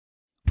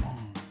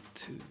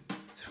2,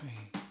 3,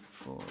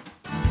 4.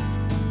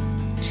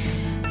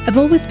 I've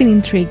always been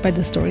intrigued by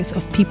the stories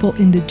of people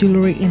in the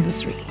jewelry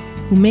industry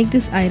who make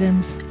these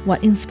items,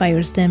 what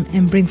inspires them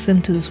and brings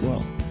them to this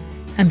world.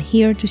 I'm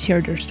here to share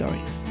their stories.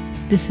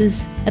 This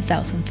is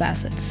 1,000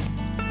 Facets.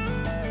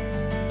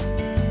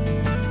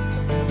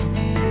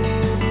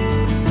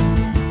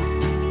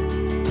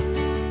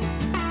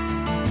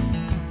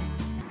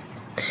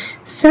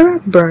 Sarah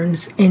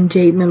Burns and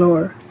Jade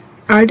Mellor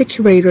are the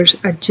curators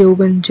at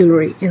Gillwing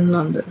Jewellery in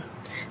London.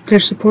 Their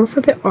support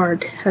for the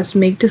art has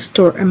made the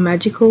store a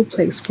magical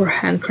place for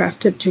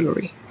handcrafted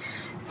jewelry.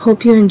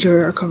 Hope you enjoy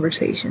our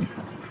conversation.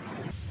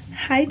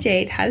 Hi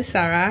Jade, hi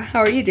Sarah, how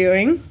are you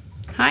doing?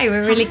 Hi,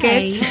 we're really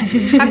good.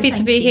 Happy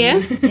to be here.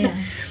 Yeah.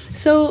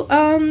 So,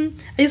 I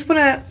just want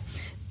to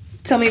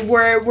tell me,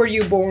 where were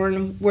you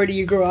born? Where do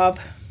you grow up?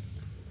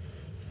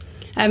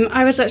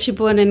 I was actually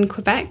born in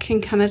Quebec in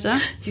Canada.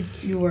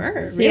 You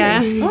were? Really?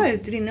 Yeah. Oh, I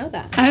didn't know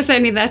that. I was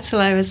only there till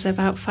I was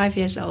about 5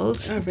 years old.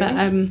 Oh, really? But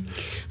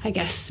I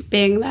guess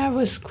being there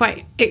was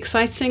quite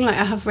exciting. Like,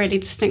 I have really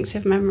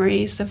distinctive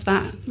memories of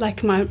that.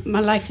 Like, my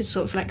life is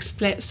sort of like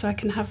split, so I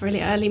can have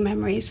really early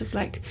memories of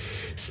like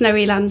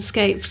snowy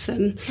landscapes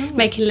and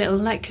making little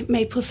like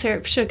maple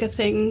syrup sugar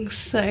things.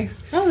 So.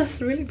 Oh, that's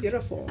really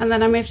beautiful. And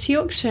then I moved to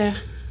Yorkshire.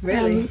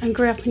 Really? And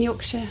grew up in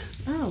Yorkshire.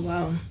 Oh,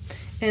 wow.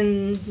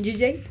 And you,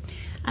 Jade?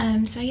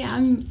 I'm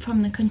from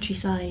the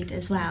countryside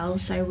as well,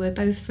 so we're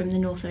both from the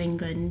north of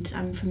England.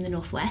 I'm from the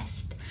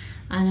northwest,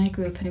 and I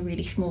grew up in a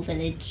really small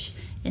village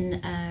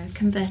in a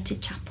converted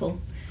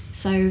chapel.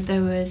 So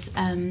there was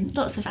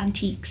lots of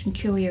antiques and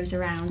curios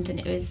around, and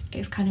it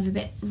was kind of a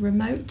bit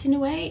remote in a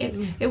way.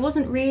 It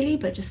wasn't really,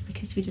 but just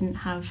because we didn't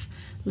have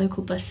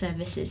local bus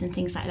services and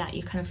things like that,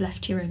 you kind of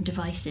left to your own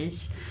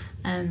devices.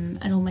 And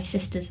all my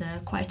sisters are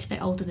quite a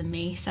bit older than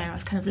me, so I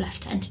was kind of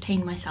left to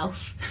entertain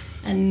myself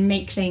and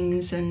make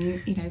things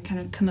and, you know, kind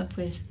of come up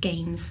with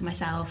games for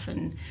myself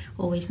and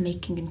always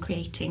making and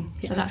creating.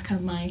 Yeah. So that's kind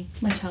of my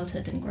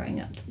childhood and growing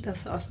up.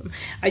 That's awesome.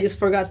 I just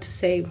forgot to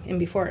say in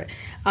before.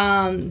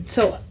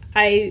 So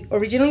I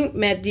originally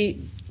met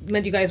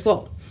you guys.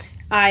 Well,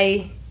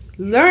 I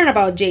learned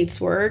about Jade's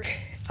work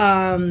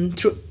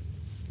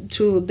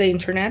through the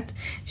internet.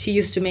 She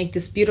used to make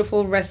this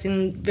beautiful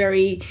resin,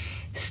 very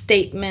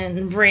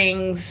statement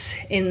rings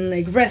in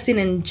like resin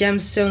and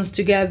gemstones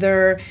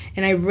together,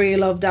 and I really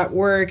love that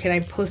work, and I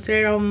posted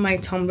it on my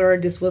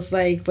Tumblr. This was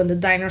like when the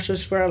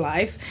dinosaurs were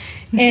alive.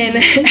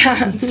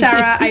 And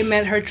Sarah, I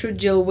met her through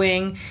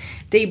Gillwing.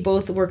 They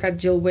both work at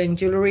Gillwing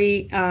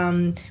Jewellery,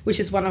 which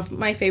is one of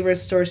my favorite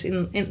stores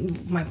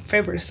in my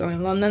favorite store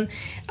in London,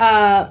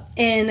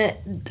 and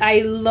I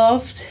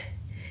loved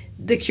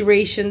the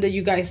curation that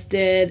you guys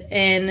did.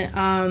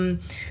 And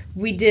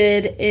we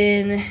did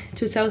in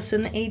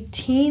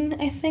 2018,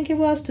 I think it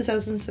was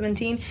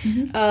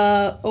 2017,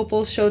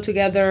 Opal show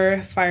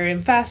together, Fire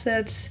and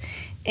Facets,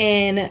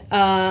 and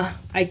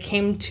I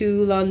came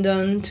to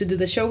London to do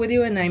the show with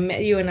you, and I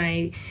met you, and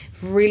I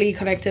really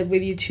connected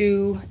with you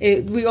too.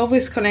 We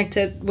always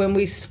connected when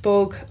we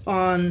spoke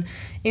on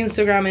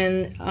Instagram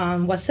and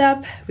on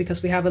WhatsApp,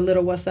 because we have a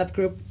little WhatsApp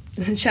group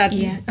chat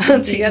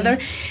together.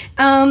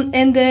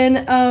 And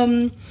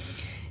then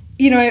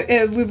you know,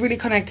 we've really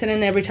connected,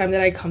 and every time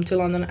that I come to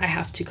London, I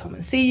have to come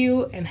and see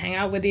you and hang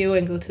out with you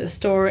and go to the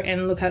store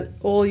and look at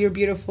all your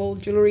beautiful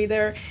jewelry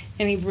there,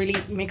 and it really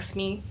makes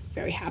me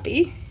very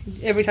happy.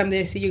 Every time that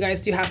I see you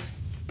guys, you have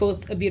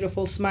both a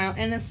beautiful smile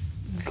and a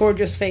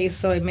gorgeous face,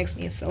 so it makes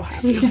me so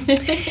happy.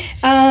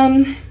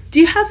 Do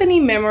you have any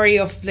memory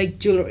of like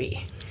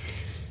jewelry?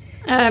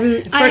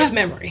 First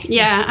memory.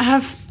 Yeah, I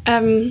have.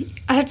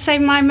 I'd say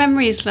my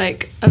memories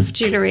like of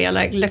jewellery are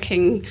like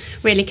looking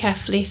really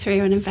carefully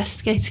through and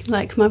investigating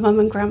like my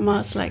mum and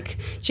grandma's like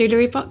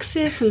jewellery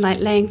boxes and like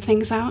laying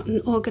things out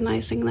and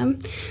organising them.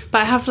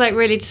 But I have like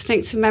really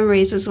distinctive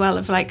memories as well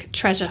of like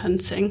treasure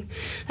hunting,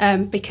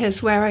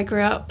 because where I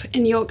grew up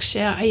in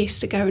Yorkshire, I used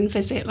to go and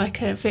visit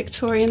like a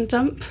Victorian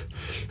dump.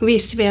 And I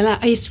used to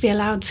be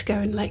allowed to go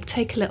and like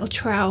take a little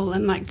trowel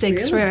and like dig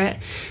through it.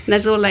 And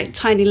there's all like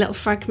tiny little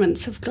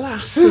fragments of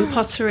glass and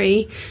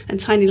pottery and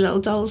tiny little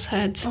doll's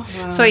head. Oh,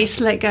 wow. So I used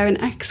to like go and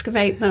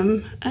excavate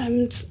them,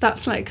 and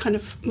that's like kind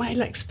of my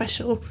like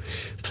special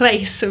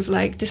place of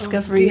like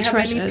discovering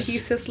treasures. Do you have any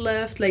pieces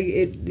left? Like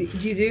you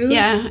do?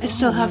 Yeah, I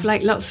still have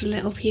like lots of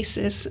little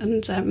pieces,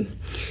 and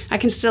I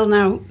can still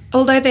now,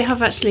 although they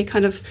have actually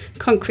kind of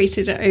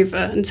concreted it over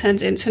and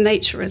turned it into a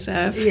nature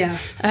reserve. Yeah.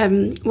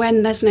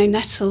 When there's no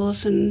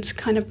nettles and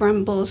kind of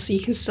brambles, you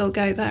can still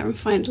go there and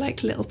find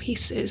like little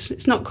pieces.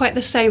 It's not quite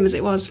the same as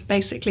it was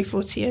basically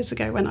 40 years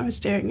ago when I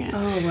was doing it.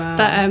 Oh wow.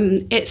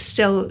 But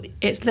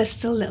there's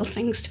still little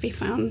things to be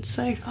found,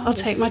 so I'll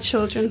take my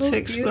children to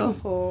explore.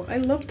 Beautiful. I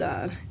love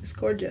that. It's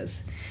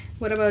gorgeous.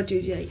 What about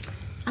you, Jade?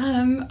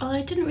 Well,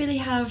 I didn't really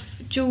have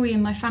jewellery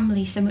in my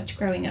family so much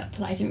growing up.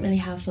 Like, I didn't really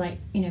have like,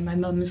 you know, my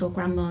mum's or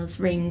grandma's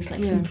rings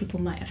like some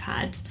people might have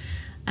had.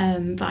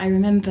 But I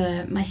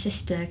remember my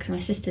sister, because my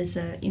sisters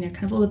are, you know,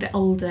 kind of all a bit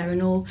older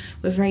and all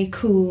were very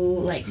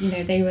cool, like, you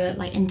know, they were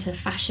like into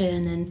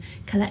fashion and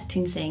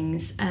collecting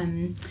things.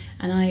 And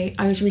I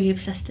was really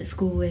obsessed at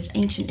school with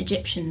ancient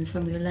Egyptians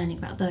when we were learning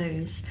about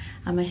those.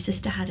 And my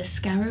sister had a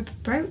scarab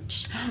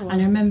brooch. Oh, wow.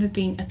 And I remember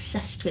being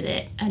obsessed with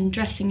it and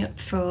dressing up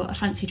for a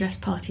fancy dress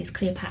party as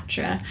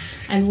Cleopatra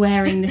and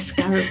wearing this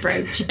scarab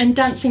brooch and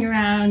dancing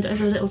around as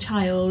a little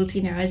child,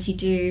 you know, as you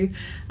do.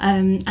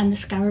 And the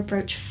scarab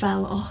brooch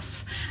fell off.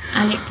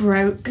 And it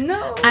broke.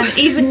 No. And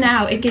even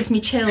now it gives me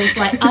chills.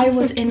 Like, I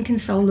was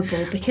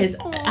inconsolable because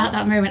at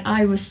that moment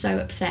I was so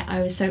upset.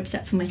 I was so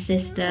upset for my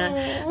sister.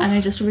 And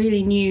I just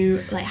really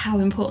knew like how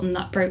important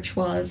that brooch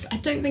was. I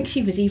don't think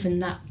she was even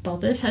that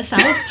bothered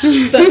herself.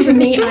 But for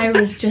me, I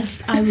was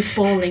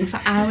bawling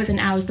for hours and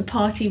hours. The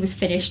party was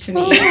finished for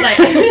me. Like,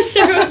 I was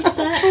so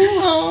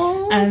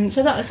upset.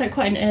 So that was like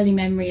quite an early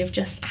memory of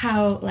just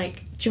how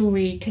like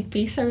jewellery could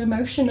be so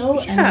emotional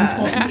and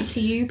important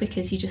to you,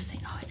 because you just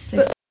think, oh, it's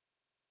so...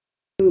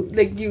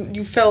 Like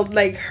you felt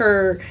like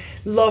her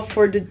love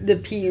for the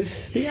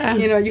piece. Yeah.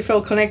 You know, you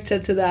felt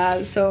connected to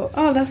that. So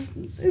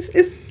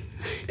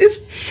it's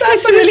sad,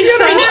 It's but really it's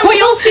sad. beautiful.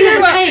 We all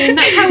feel pain.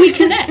 That's how we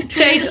connect.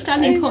 Jade,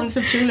 understand the importance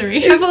of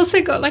jewellery. I've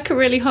also got like a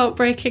really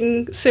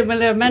heartbreaking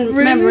similar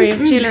memory of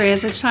jewellery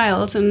as a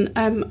child, and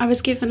I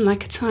was given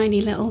like a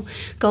tiny little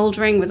gold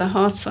ring with a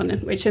heart on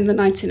it, which in the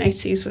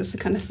 1980s was the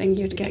kind of thing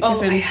you'd get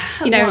given. I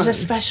had You know, it was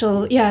a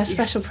one.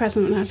 special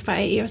present when I was about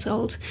 8 years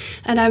old,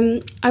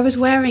 and I was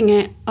wearing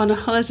it on a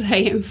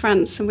holiday in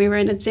France, and we were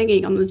in a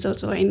dinghy on the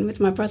Dordogne with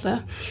my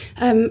brother,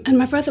 and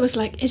my brother was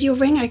like, "Is your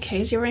ring okay?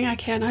 Is your ring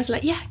okay?" And I was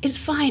like, "Yeah, it's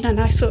fine." And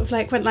I sort of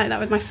like went like that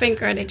with my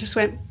finger, and it just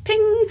went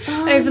ping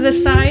over the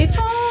side.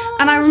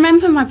 And I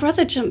remember my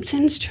brother jumped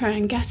in to try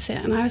and get it,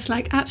 and I was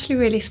like actually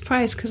really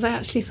surprised, because I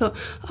actually thought,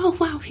 oh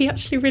wow, he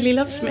actually really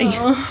loves me.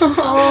 But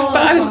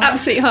I was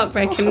absolutely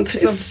heartbroken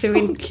because obviously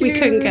we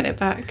couldn't get it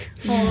back.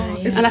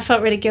 And I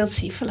felt really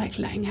guilty for like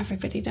letting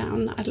everybody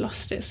down, that I'd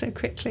lost it so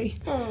quickly.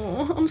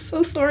 Oh, I'm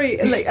so sorry.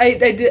 Like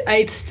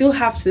I still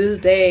have to this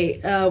day.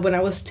 When I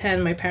was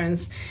 10, my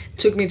parents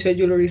took me to a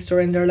jewelry store,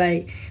 and they're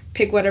like,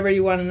 pick whatever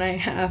you want, and I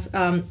have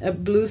a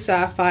blue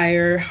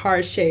sapphire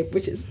heart shape,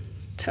 which is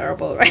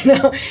terrible right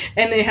now,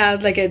 and it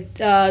had like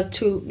a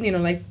two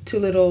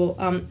little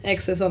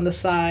X's on the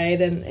side,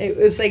 and it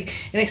was like,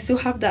 and I still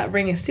have that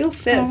ring. It still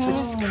fits, which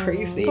is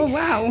crazy. Oh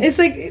wow. It's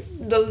like,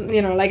 it doesn't,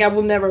 you know, like I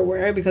will never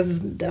wear it because it's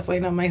definitely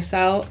not my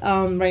style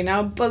right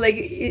now, but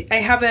like I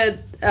have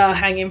it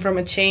hanging from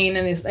a chain,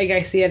 and it's like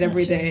I see it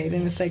every day,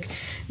 and it's like,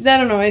 I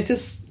don't know, it's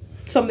just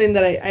something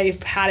that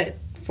I've had it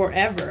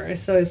forever,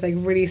 so it's like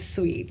really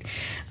sweet.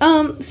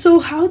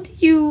 So how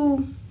did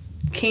you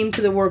came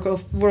to the world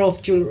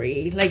of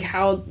jewelry? Like,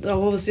 what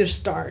was your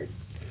start?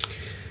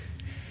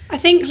 I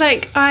think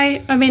like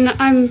I mean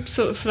I'm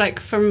sort of like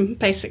from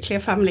basically a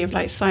family of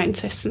like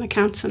scientists and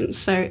accountants,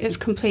 so it's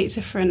completely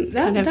different.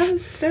 That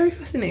is very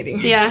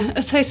fascinating. Yeah,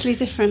 a totally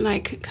different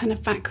like kind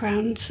of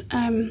background.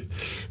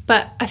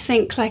 But I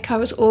think like I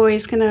was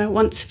always gonna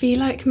want to be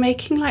like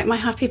making, like my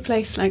happy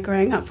place like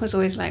growing up was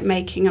always like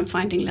making and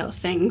finding little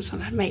things,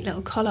 and I'd make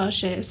little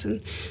collages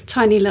and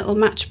tiny little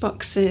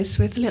matchboxes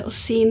with little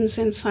scenes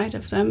inside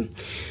of them.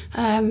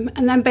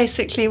 And then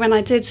basically when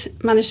I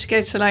did manage to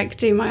go to like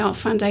do my art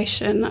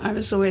foundation, I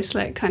was always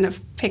like kind of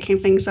picking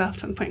things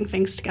up and putting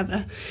things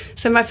together.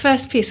 So my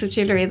first piece of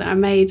jewellery that I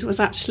made was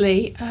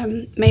actually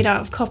made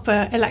out of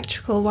copper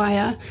electrical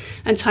wire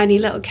and tiny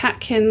little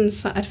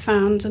catkins that I'd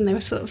found, and they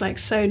were sort of like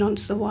sewn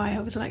onto the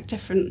wire with like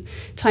different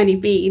tiny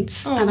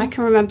beads. And I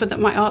can remember that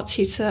my art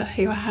tutor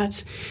who I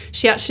had,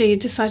 she actually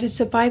decided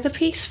to buy the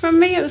piece from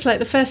me. It was like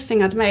the first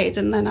thing I'd made,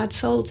 and then I'd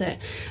sold it.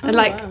 And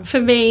like for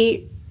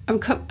me, I'm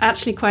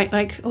actually quite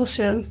like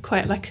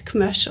a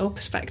commercial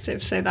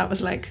perspective, so that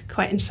was like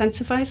quite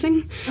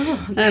incentivizing.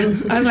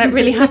 I was like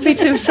really happy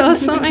to have sold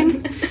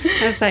something.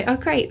 I was like, oh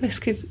great, this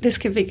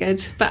could be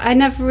good. But I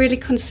never really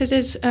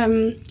considered,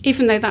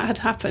 even though that had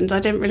happened, I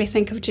didn't really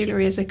think of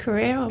jewellery as a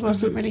career. I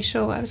wasn't really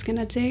sure what I was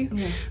going to do.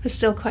 I was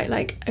still quite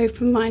like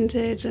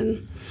open-minded,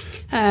 and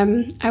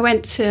when I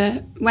went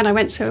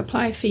to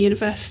apply for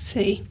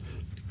university,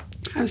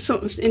 I was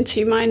sort of in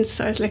two minds,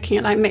 so I was looking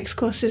at like mixed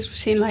courses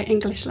between like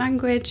English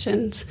language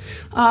and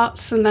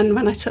arts, and then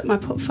when I took my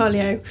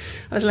portfolio,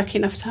 I was lucky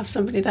enough to have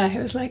somebody there who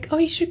was like, oh,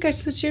 you should go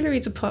to the jewellery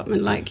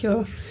department, like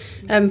your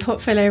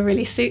portfolio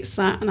really suits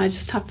that. And I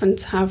just happened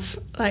to have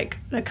like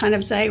the kind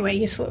of day where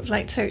you sort of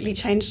like totally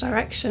change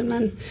direction,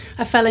 and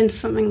I fell into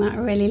something that I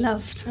really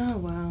loved. Oh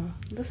wow,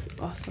 that's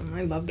awesome.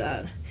 I love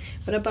that.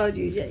 What about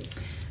you, Jade?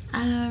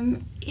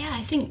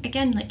 I think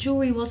again, like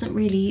jewellery wasn't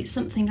really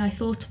something I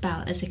thought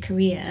about as a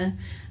career.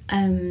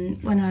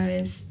 When I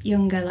was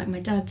younger, like my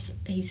dad,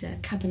 he's a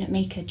cabinet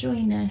maker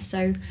joiner,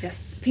 so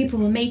people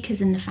were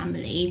makers in the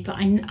family, but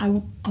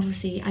I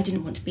obviously I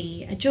didn't want to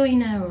be a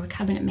joiner or a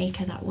cabinet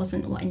maker. That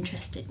wasn't what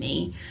interested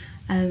me.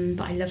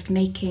 But I loved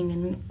making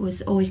and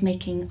was always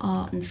making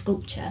art and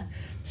sculpture,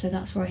 so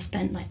that's where I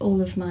spent like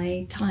all of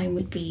my time,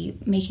 would be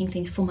making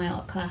things for my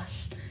art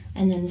class.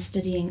 and then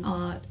studying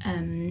art,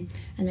 and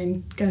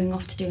then going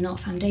off to do an art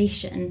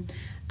foundation.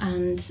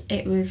 And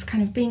it was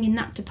kind of being in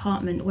that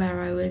department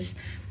where I was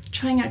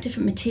trying out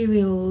different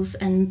materials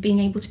and being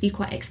able to be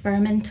quite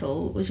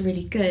experimental was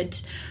really good.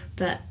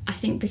 But I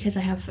think because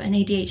I have an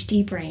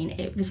ADHD brain,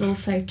 it was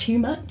also too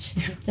much.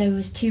 There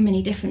was too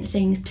many different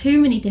things,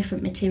 too many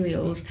different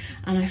materials,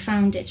 and I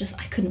found it just,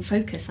 I couldn't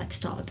focus. I'd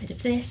start a bit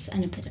of this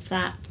and a bit of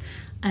that.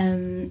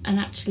 And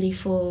actually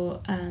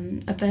for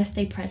a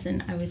birthday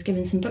present, I was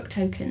given some book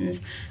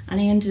tokens, and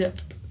I ended up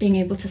being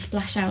able to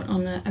splash out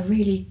on a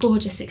really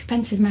gorgeous,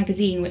 expensive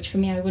magazine, which for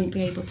me I wouldn't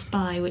be able to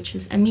buy, which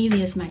was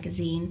Amelia's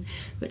magazine,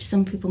 which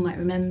some people might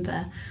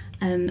remember.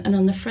 And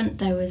on the front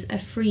there was a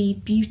free,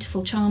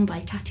 beautiful charm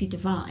by Tattoo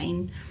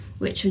Divine,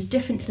 which was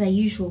different to their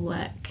usual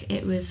work.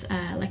 It was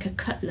like a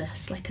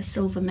cutlass, like a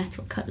silver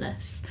metal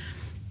cutlass,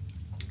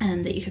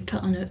 that you could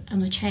put on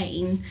a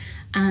chain.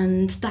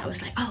 And that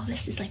was like, oh,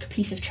 this is like a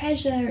piece of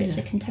treasure. It's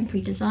a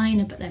contemporary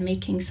designer, but they're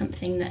making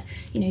something that,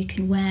 you know, you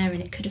can wear,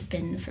 and it could have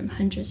been from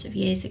hundreds of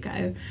years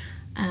ago.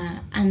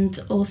 And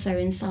also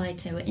inside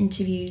there were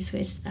interviews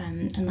with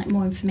and like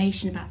more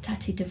information about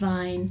Tattoo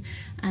Divine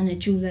and a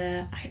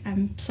jeweller.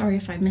 I'm sorry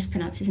if I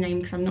mispronounce his name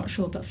because I'm not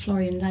sure, but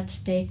Florian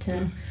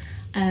Ladstater.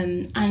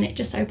 And it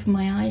just opened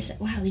my eyes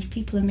that, wow, these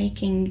people are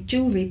making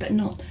jewellery, but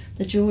not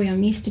the jewellery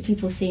I'm used to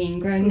people seeing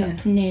growing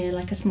up near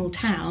like a small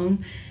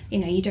town. You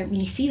know, you don't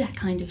really see that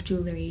kind of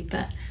jewellery,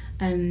 but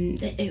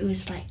it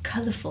was like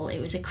colourful, it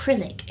was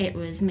acrylic, it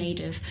was made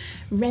of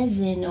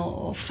resin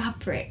or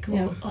fabric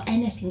or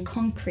anything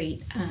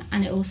concrete,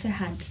 and it also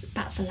had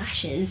Bat for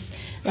Lashes,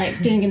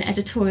 like doing an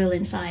editorial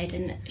inside,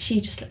 and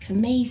she just looks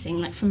amazing,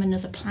 like from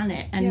another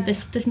planet. And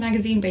this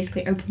magazine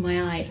basically opened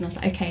my eyes, and I was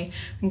like, okay,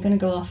 I'm going to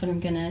go off and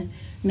I'm going to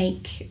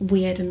make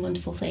weird and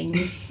wonderful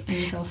things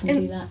and go off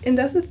and do that. And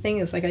that's the thing,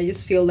 is like I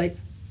just feel like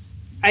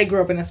I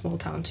grew up in a small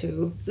town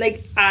too.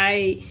 Like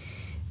I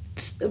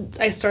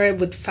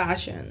started with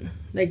fashion.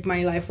 Like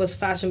my life was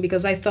fashion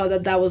because I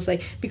thought that was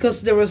like,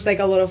 because there was like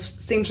a lot of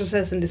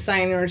seamstresses and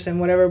designers and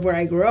whatever where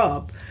I grew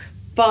up.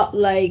 But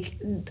like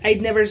I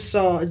never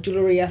saw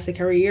jewelry as a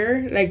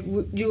career. Like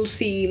you'll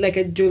see like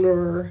a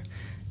jeweler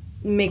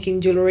making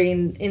jewelry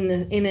in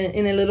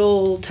a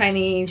little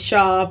tiny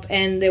shop,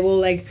 and they will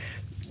like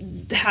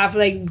have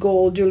like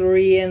gold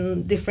jewelry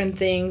and different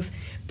things.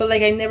 But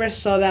like I never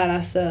saw that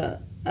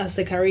as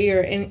a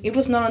career, and it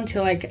was not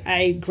until like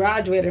I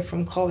graduated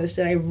from college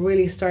that I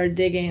really started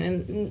digging,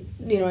 and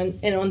you know,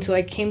 and until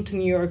I came to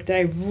New York that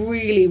I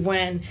really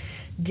went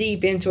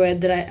deep into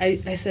it, that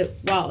I said,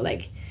 wow,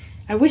 like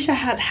I wish I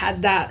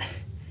had that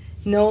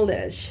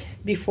knowledge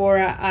before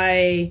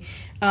I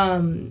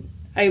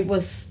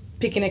was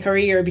picking a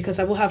career, because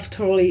I will have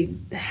totally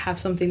have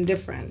something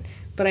different.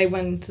 But I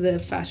went to the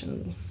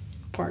fashion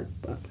part,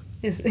 but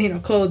it's, you know,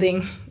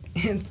 clothing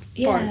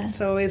part.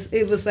 So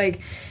it was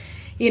like,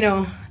 you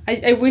know,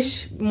 I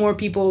wish more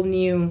people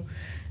knew,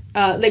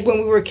 like when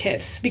we were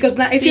kids, because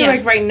now I feel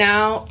like right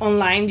now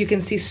online you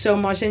can see so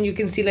much, and you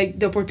can see like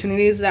the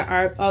opportunities that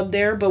are out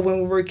there. But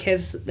when we were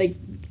kids, like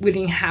we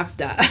didn't have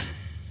that.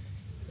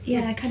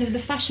 Yeah, kind of the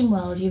fashion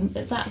world.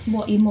 That's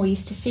what you're more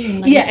used to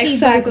seeing. Like,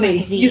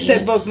 exactly. You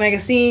said Vogue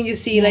magazine. You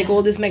see like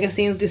all these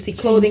magazines. You see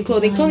clothing.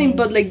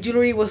 But like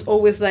jewelry was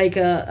always like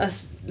a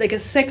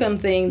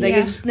second thing. Like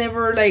it was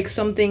never like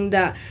something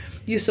that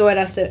you saw it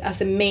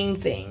as a main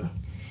thing.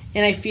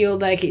 And I feel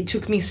like it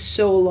took me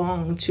so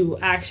long to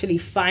actually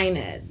find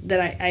it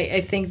that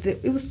I think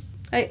that it was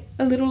a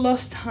little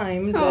lost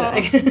time.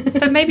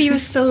 But maybe you were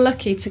still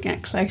lucky to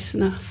get close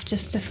enough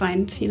just to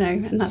find, you know,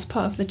 and that's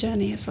part of the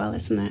journey as well,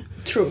 isn't it?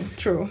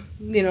 True.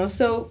 You know,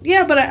 so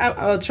yeah, but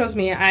I trust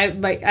me,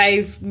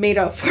 I've made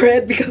up for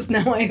it, because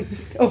now I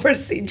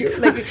oversee jewelry.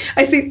 Like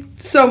I see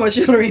so much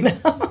jewelry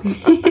now.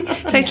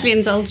 Totally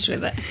indulged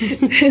with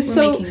it.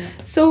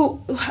 So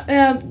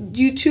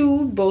you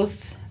two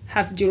both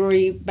have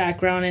jewelry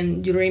background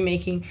and jewelry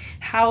making.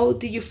 How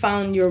did you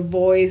find your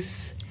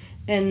voice,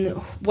 and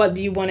what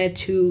do you wanted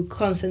to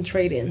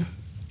concentrate in?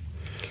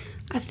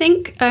 I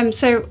think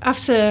so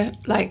after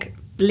like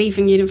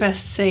leaving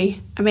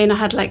university, I mean, I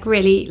had like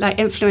really like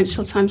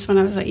influential times when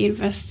I was at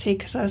university,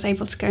 because I was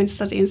able to go and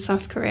study in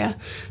South Korea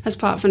as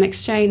part of an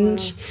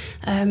exchange.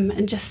 Wow.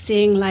 And just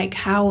seeing like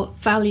how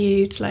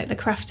valued like the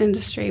craft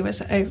industry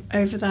was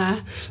over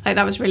there, like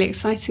that was really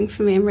exciting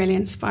for me and really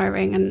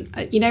inspiring.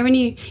 And you know,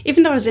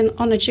 even though I was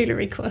on a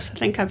jewellery course, I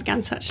think I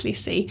began to actually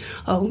see,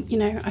 oh, you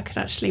know, I could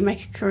actually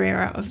make a career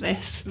out of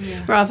this,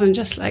 rather than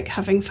just like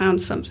having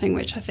found something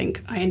which I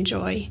think I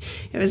enjoy.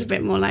 It was a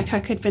bit more like I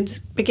could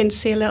begin to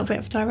see a little bit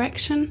of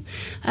direction.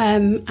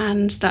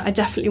 and that I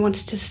definitely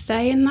wanted to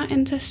stay in that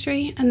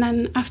industry. And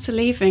then after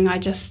leaving, I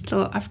just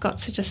thought I've got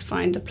to just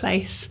find a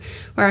place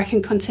where I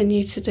can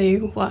continue to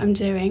do what I'm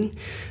doing.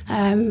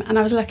 And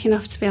I was lucky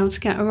enough to be able to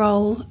get a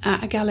role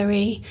at a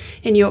gallery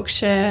in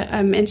Yorkshire,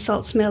 in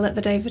Salts Mill at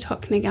the David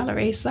Hockney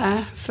Galleries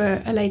there,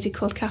 for a lady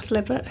called Kath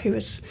Libbert, who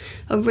was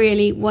a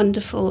really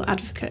wonderful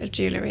advocate of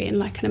jewellery and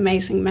like an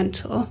amazing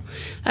mentor.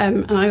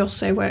 And I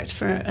also worked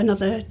for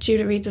another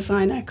jewellery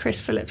designer,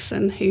 Chris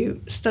Phillipson, who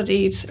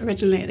studied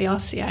originally at the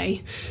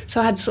RCA.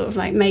 So I had sort of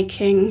like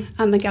making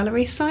and the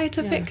gallery side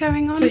of it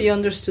going on. So you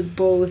understood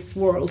both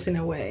worlds in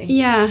a way.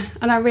 Yeah,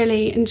 and I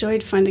really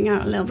enjoyed finding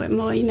out a little bit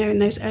more, you know, in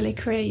those early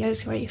career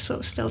years where you're sort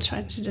of still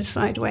trying to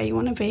decide where you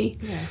want to be.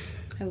 Yeah,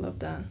 I love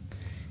that.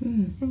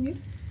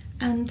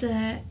 And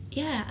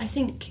I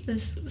think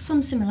there's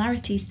some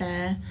similarities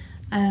there.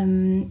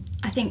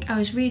 I think I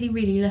was really,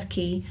 really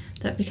lucky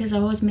that because I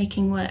was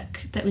making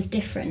work that was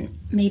different,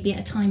 maybe at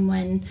a time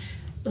when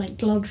like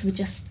blogs were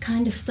just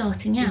kind of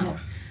starting out,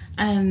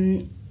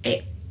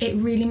 it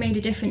really made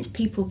a difference,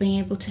 people being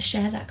able to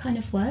share that kind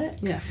of work.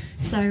 Yeah.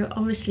 So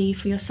obviously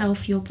for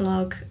yourself, your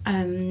blog,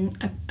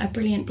 a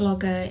brilliant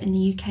blogger in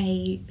the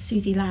UK,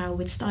 Susie Lau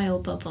with Style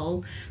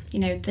Bubble, you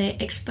know,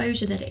 the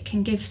exposure that it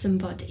can give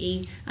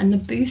somebody and the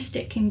boost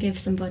it can give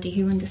somebody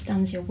who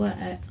understands your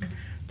work,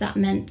 that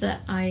meant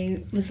that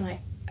I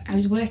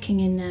was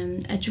working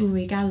in a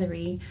jewellery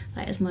gallery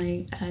like as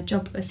my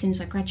job as soon as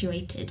I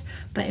graduated,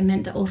 but it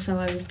meant that also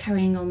I was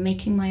carrying on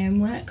making my own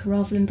work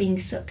rather than being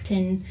sucked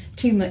in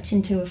too much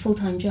into a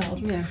full-time job.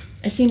 Yeah.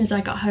 As soon as I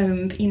got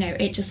home, you know,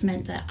 it just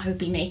meant that I would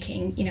be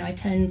making, you know, I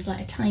turned like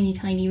a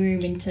tiny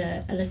room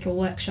into a little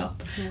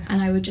workshop,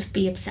 and I would just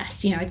be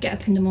obsessed. You know, I'd get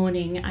up in the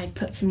morning, I'd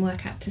put some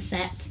work out to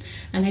set,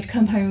 and I'd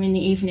come home in the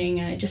evening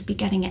and I'd just be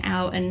getting it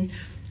out. And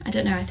I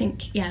don't know, I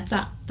think,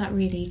 that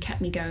really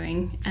kept me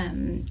going,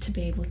 to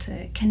be able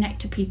to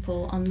connect to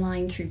people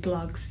online through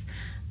blogs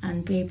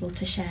and be able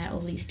to share all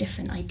these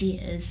different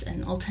ideas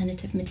and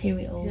alternative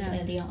materials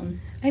early on.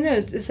 I know,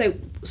 it's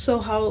like, so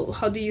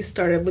how do you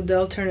start it with the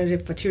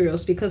alternative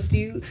materials? Because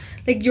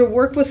your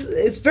work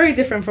it's very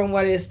different from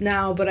what it is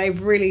now, but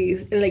I've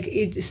really, like,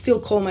 it still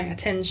caught my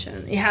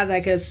attention. It had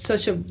like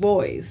such a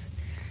voice.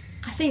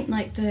 I think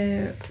like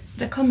the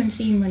common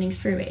theme running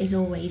through it is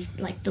always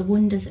like the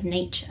wonders of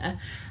nature.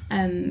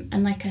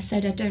 And like I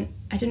said, I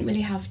didn't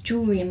really have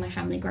jewellery in my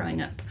family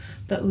growing up,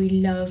 but we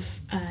love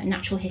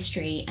natural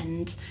history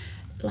and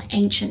like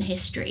ancient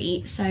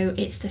history. So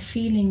it's the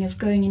feeling of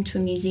going into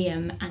a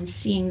museum and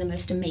seeing the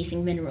most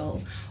amazing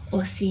mineral,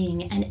 or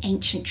seeing an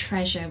ancient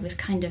treasure with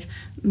kind of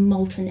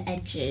molten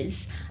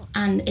edges.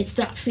 And it's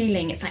that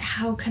feeling, it's like,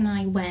 how can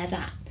I wear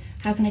that?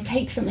 How can I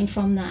take something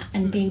from that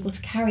and be able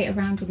to carry it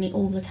around with me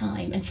all the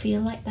time and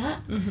feel like that?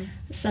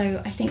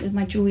 So I think with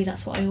my jewellery,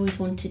 that's what I always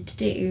wanted to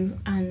do.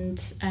 And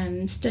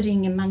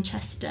studying in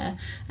Manchester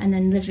and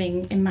then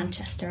living in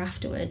Manchester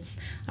afterwards,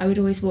 I would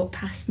always walk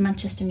past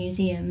Manchester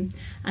Museum,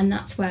 and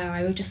that's where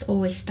I would just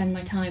always spend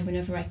my time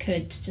whenever I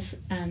could,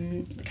 just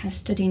kind of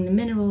studying the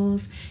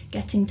minerals,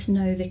 getting to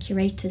know the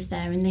curators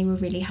there, and they were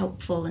really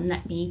helpful and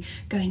let me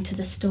go into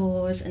the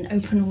stores and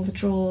open all the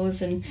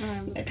drawers and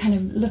kind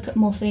of look at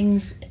more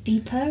things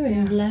deeper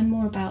and learn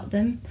more about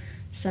them.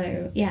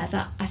 So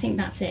I think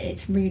that's it.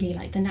 It's really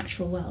like the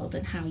natural world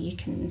and how you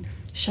can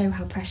show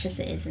how precious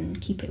it is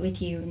and keep it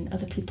with you, and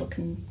other people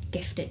can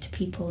gift it to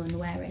people and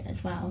wear it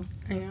as well.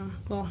 I know.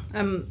 Well,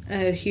 I'm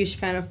a huge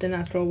fan of the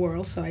natural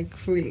world, so I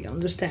really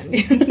understand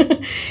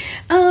you.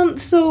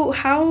 So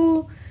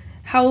how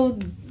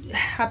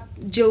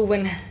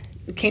Gillwing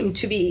came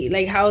to be?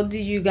 Like, how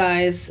did you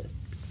guys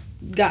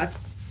got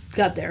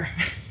there?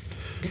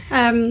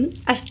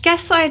 I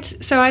guess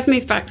I'd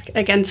moved back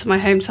again to my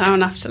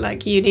hometown after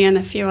like uni and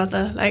a few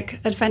other like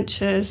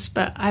adventures,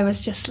 but I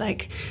was just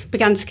like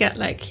began to get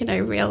like, you know,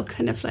 real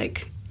kind of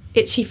like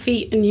itchy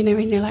feet, and you know,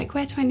 when you're like,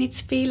 where do I need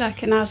to be?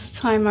 Like, and now's the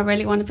time I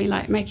really want to be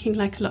like making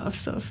like a lot of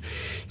sort of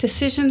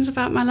decisions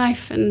about my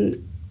life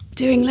and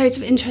doing loads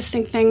of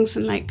interesting things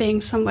and like being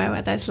somewhere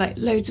where there's like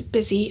loads of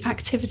busy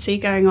activity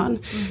going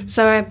on.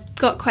 So I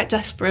got quite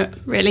desperate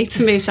really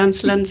to move down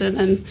to London,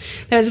 and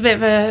there was a bit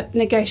of a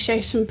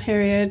negotiation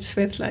period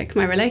with like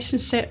my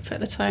relationship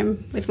at the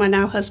time with my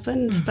now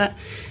husband, but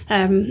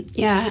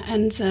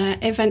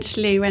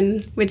eventually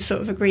when we'd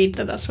sort of agreed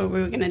that that's what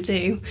we were going to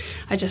do,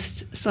 I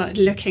just started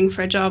looking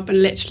for a job, and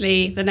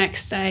literally the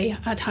next day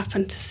I'd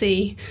happened to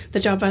see the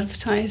job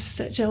advertised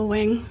at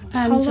Jewellery.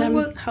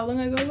 And how long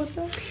ago was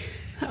that?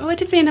 It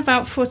would have been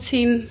about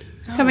 14,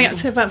 coming up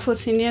to about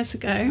 14 years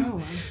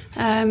ago.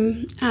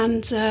 And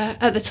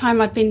at the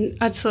time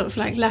I'd sort of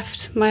like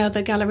left my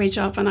other gallery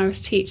job, and I was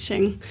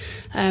teaching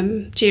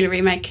jewellery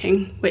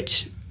making,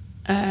 which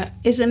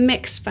is a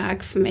mixed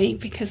bag for me,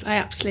 because I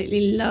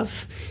absolutely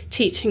love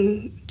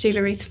teaching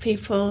jewellery to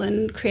people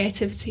and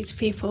creativity to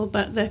people,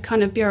 but the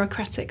kind of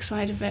bureaucratic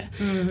side of it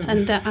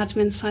and the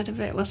admin side of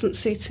it wasn't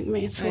suiting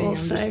me at all. I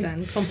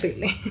understand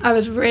completely. I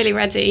was really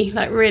ready,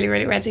 like really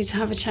ready to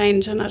have a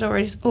change, and I'd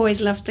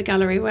always loved the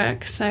gallery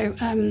work. So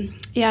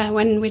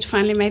when we'd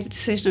finally made the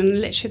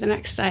decision, literally the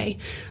next day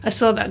I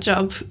saw that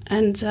job,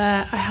 and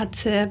I had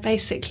to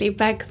basically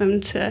beg them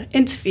to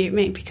interview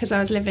me, because I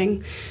was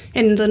living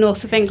in the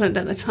north of England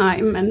at the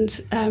time, and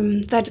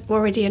they'd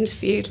already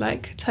interviewed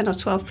like 10 or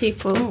 12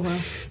 people. Oh, wow.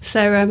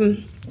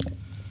 So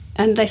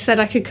and they said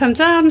I could come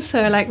down,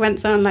 so I like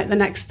went down like the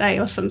next day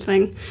or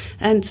something,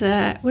 and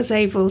was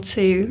able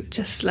to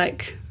just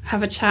like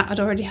have a chat. I'd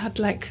already had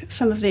like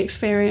some of the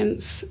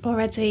experience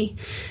already,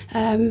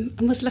 and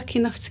was lucky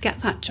enough to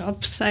get that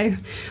job. So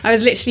I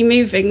was literally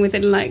moving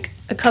within like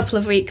a couple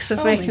of weeks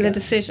of making the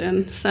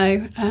decision.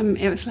 So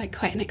it was like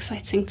quite an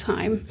exciting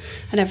time,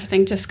 and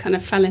everything just kind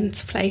of fell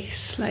into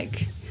place.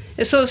 Like,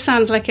 it sort of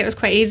sounds like it was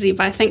quite easy,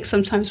 but I think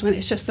sometimes when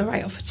it's just the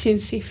right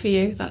opportunity for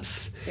you,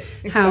 that's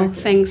how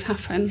things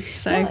happen.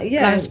 So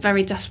I was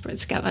very desperate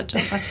to get that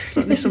job. I just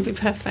thought this will be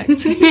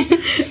perfect.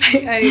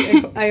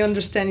 I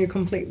understand you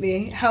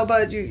completely. How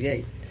about you? Yeah.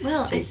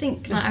 Well, I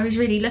think that I was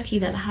really lucky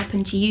that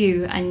happened to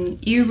you,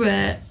 and you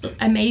were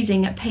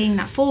amazing at paying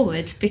that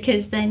forward,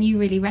 because then you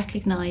really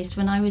recognised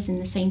when I was in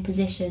the same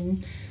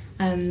position,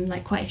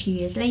 like quite a few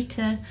years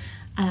later.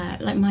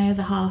 Like my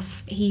other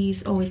half,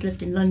 he's always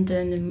lived in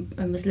London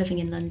and was living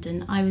in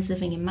London. I was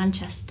living in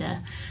Manchester,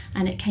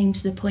 and it came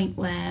to the point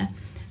where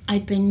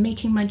I'd been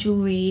making my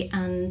jewellery,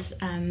 and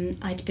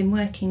I'd been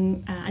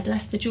working, I'd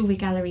left the jewellery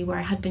gallery where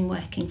I had been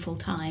working full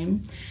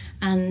time,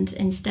 and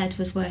instead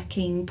was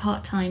working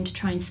part-time to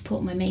try and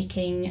support my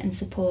making and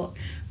support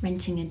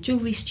renting a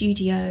jewellery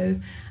studio.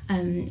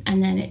 And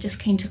then it just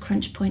came to a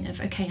crunch point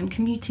of, okay, I'm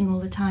commuting all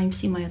the time to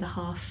see my other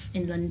half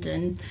in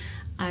London.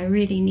 I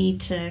really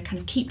need to kind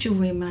of keep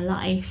jewellery in my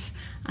life,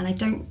 and I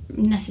don't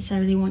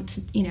necessarily want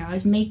to, I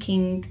was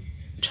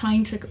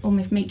trying to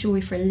almost make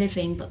jewellery for a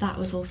living, but that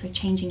was also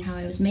changing how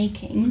I was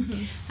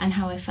making and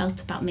how I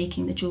felt about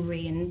making the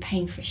jewellery and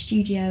paying for a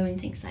studio and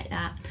things like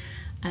that.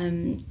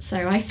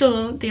 So I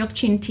saw the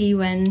opportunity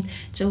when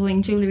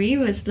Gillwing Jewellery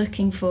was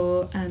looking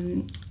for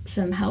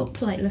some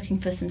help, like looking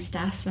for some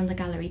staff on the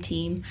gallery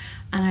team,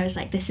 and I was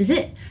like, this is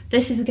it,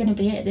 this is going to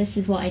be it, this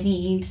is what I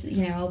need.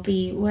 I'll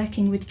be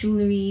working with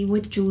jewellery,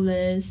 with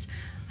jewellers,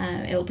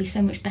 it'll be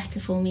so much better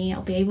for me,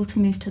 I'll be able to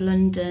move to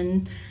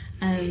London.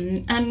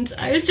 And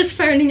I was just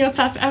phoning up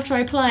after I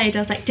applied. I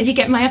was like, did you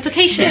get my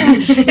application?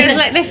 It was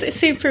like this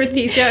super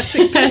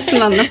enthusiastic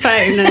person on the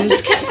phone, and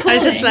just kept calling. I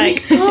was just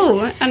like,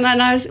 oh. And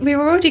then we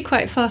were already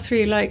quite far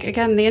through, like,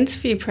 again, the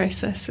interview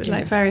process with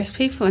like various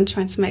people and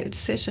trying to make the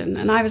decision.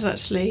 And I was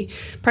actually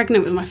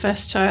pregnant with my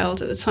first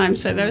child at the time,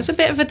 so there was a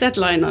bit of a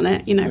deadline on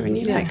it, when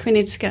you like, we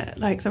need to get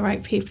like the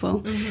right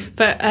people.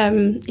 But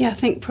I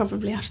think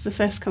probably after the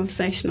first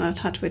conversation I'd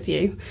had with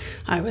you,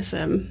 I was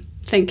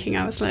thinking,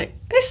 I was like,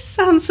 this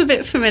sounds a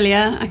bit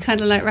familiar. I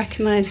kind of like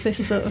recognise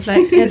this sort of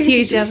like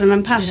enthusiasm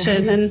and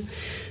passion, and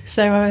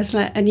so I was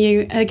like, and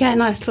you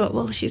again, I thought,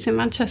 well, she's in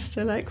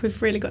Manchester, like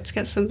we've really got to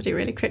get somebody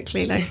really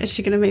quickly, like is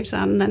she going to move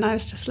down? And then I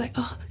was just like,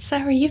 oh,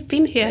 Sarah, you've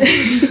been here,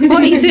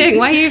 what are you doing,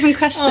 why are you even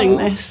questioning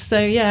this? So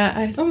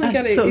yeah, oh my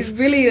god, it's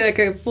really like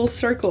a full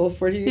circle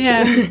for you.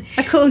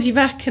 I called you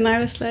back and I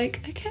was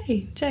like,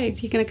 okay,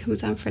 Jade, you're going to come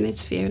down for an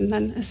interview. And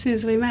then as soon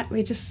as we met,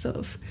 we just sort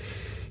of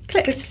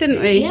clicked, didn't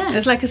we? Yeah. It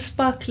was like a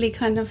sparkly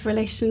kind of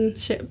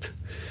relationship,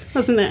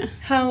 wasn't it?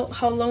 How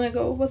long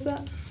ago was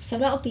that? So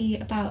that'll be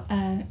about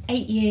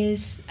 8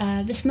 years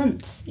this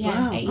month.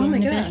 Yeah, wow. 8-year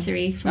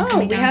anniversary from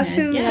coming down we have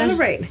here. to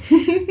celebrate.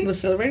 We're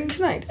celebrating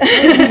tonight.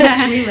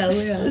 We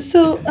will.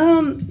 So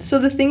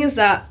the thing is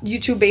that you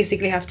two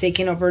basically have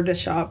taken over the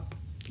shop.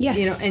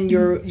 Yes. And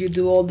you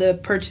do all the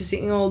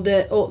purchasing, all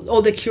the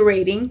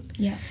curating.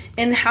 Yeah.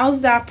 And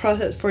how's that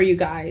process for you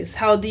guys?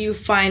 How do you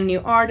find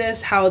new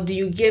artists? How do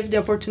you give the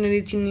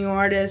opportunity to new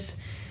artists?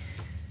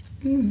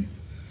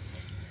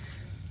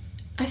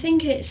 I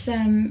think it's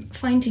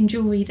finding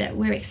jewellery that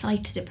we're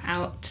excited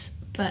about,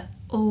 but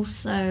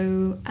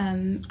also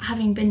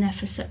having been there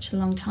for such a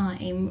long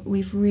time,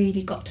 we've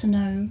really got to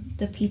know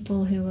the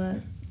people who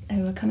are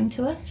coming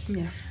to us.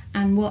 Yeah.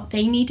 And what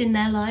they need in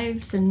their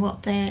lives and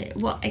what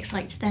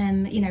excites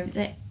them,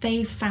 that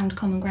they've found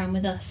common ground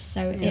with us.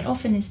 So it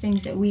often is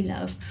things that we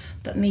love,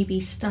 but maybe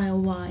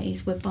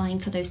style-wise we're buying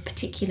for those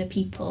particular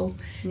people.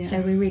 Yeah. So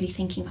we're really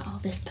thinking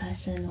about this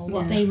person or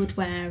what they would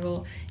wear,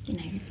 or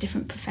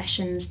different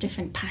professions,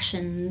 different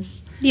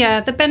passions. Yeah,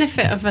 the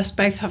benefit of us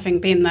both having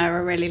been there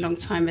a really long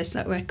time is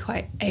that we're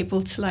quite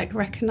able to like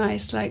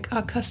recognise like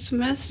our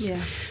customers.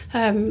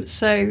 Yeah.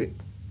 So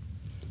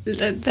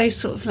those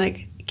sort of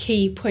like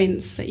key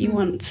points that you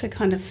want to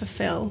kind of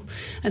fulfill,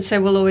 and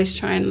so we'll always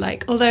try and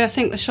like, although I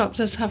think the shop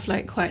does have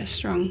like quite a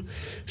strong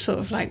sort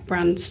of like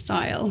brand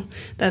style,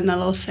 then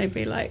there'll also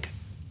be like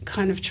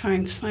kind of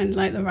trying to find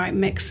like the right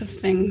mix of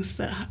things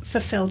that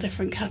fulfill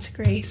different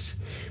categories.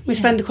 We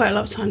spend quite a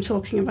lot of time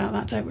talking about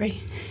that, don't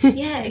we?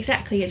 Yeah,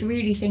 exactly. It's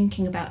really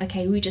thinking about,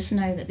 okay, we just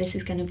know that this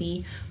is going to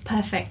be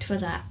perfect for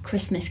that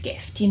Christmas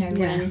gift, you know,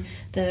 when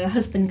the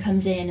husband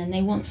comes in and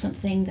they want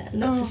something that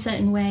looks a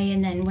certain way,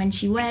 and then when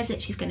she wears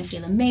it she's going to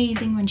feel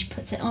amazing when she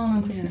puts it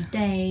on Christmas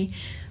Day.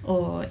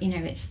 Or, you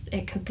know,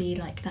 it could be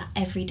like that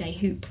everyday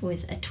hoop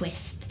with a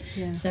twist.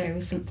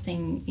 So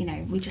something, you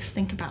know, we just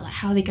think about like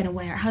how they're going to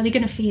wear it, how they're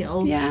going to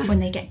feel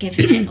when they get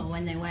given it or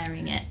when they're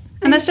wearing it.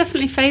 And there's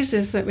definitely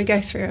phases that we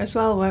go through as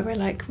well where we're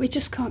like, we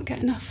just can't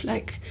get enough.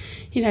 Like,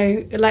 you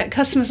know, like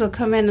customers will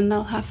come in and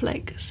they'll have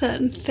like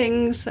certain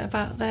things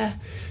about their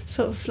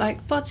sort of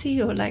like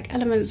body or like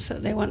elements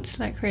that they want to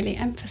like really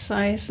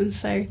emphasize, and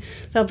so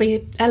there'll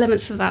be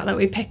elements of that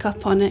we pick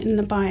up on it in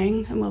the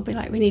buying, and we'll be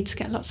like, we need to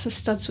get lots of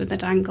studs with a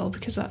dangle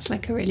because that's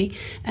like a really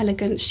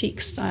elegant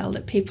chic style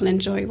that people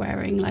enjoy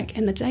wearing like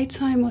in the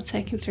daytime or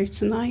taking through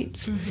to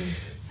night.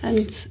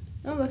 And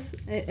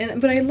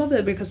but I love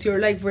that because you're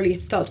like really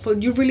thoughtful.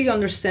 You're really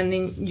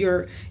understanding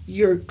your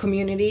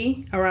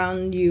community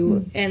around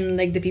you and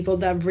like the people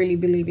that really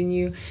believe in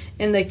you,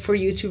 and like for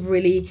you to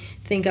really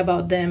think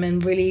about them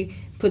and really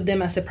put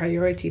them as a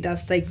priority.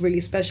 That's like really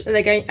special.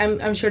 Like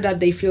I'm sure that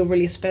they feel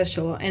really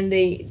special, and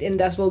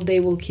that's what they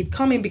will keep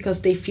coming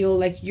because they feel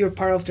like you're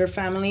part of their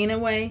family in a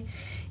way.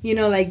 You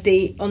know, like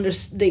they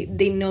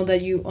know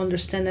that you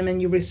understand them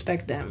and you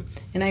respect them,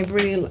 and I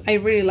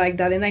really like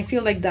that, and I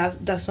feel like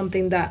that's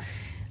something that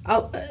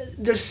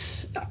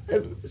it's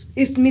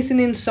missing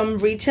in some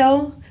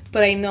retail,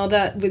 but I know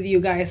that with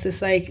you guys,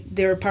 it's like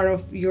they're part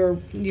of your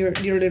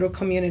little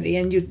community,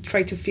 and you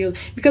try to feel,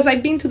 because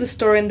I've been to the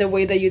store and the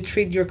way that you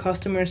treat your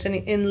customers,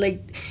 and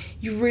like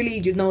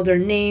you know their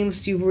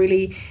names, you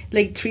really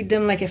like treat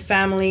them like a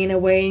family in a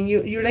way, and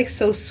you're like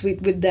so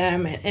sweet with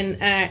them, and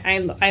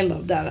I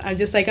love that. I'm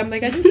just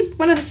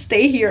want to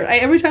stay here.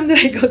 Every time that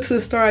I go to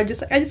the store, I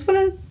just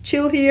want to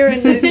chill here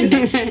and just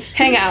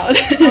hang out.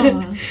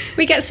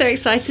 We get so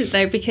excited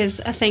though because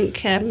I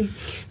think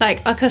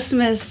like our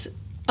customers,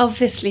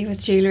 obviously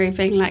with jewellery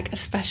being like a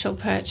special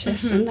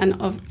purchase, and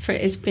then for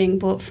it is being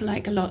bought for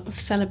like a lot of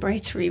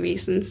celebratory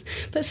reasons,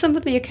 but some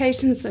of the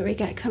occasions that we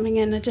get coming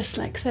in are just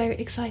like so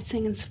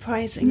exciting and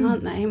surprising,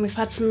 aren't they? And we've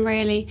had some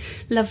really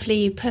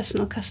lovely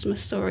personal customer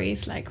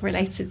stories like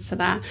related to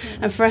that,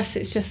 and for us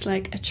it's just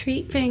like a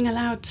treat being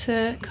allowed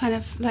to kind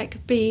of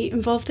like be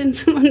involved in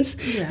someone's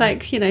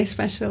like, you know,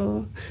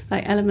 special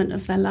like element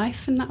of their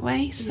life in that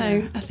way.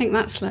 So I think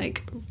that's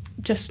like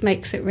just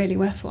makes it really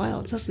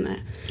worthwhile, doesn't it?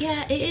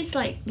 Yeah, it is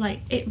like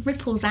it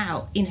ripples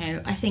out, you know.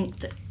 I think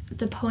that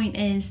the point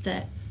is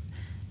that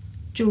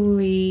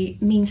jewellery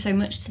means so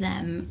much to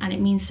them and it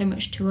means so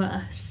much to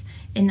us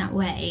in that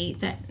way,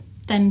 that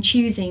them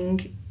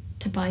choosing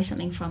to buy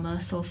something from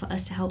us or for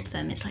us to help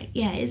them, it's like,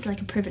 yeah, it's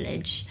like a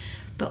privilege,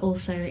 but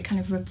also it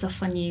kind of rubs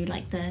off on you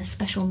like the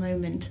special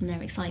moment and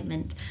their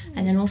excitement.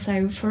 And then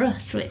also for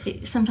us,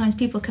 sometimes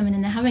people come in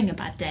and they're having a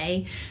bad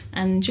day,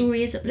 and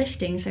jewellery is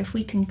uplifting, so if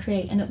we can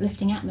create an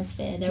uplifting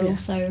atmosphere, they're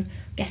also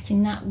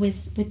getting that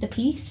with the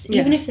piece,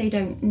 even if they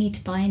don't need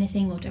to buy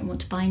anything or don't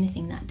want to buy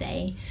anything that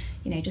day.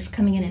 You know, just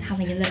coming in and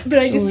having a look. But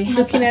I just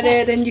looking at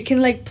it, and you can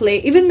like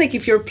play, even like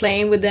if you're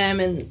playing with them,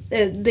 and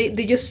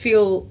they just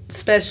feel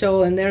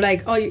special, and they're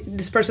like, oh,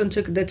 this person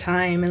took the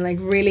time, and like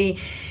really,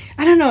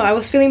 I don't know, I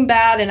was feeling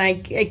bad, and I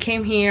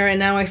came here, and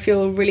now I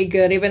feel really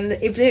good. Even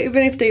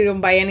if they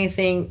don't buy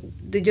anything,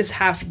 they just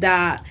have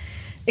that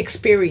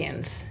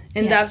experience.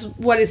 And that's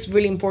what is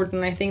really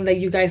important. I think that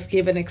you guys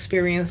give an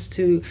experience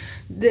to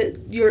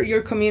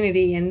your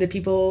community and the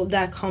people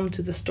that come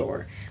to the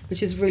store,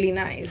 which is really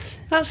nice.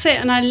 That's it.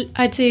 And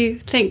I do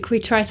think we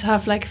try to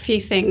have like a few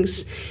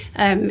things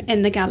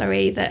in the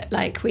gallery that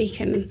like we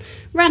can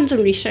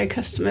randomly show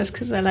customers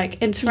because they're like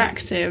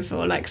interactive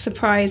or like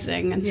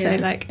surprising. And so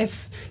like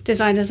if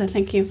designers are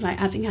thinking of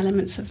like adding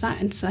elements of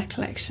that into their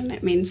collection,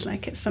 it means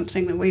like it's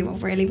something that we will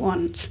really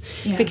want,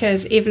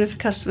 because even if a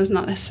customer's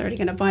not necessarily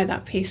going to buy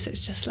that piece,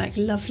 it's just like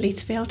lovely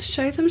to be able to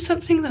show them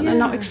something that they're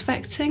not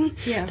expecting.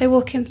 They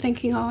walk in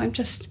thinking, oh, I'm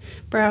just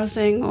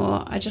browsing,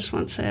 or I just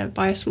want to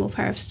buy a small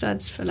pair of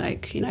studs for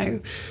like, you know,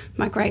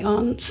 my great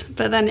aunt.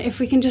 But then if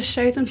we can just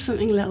show them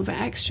something a little bit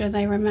extra,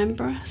 they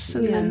remember us,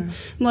 and then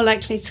more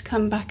likely to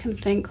come back and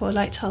think, or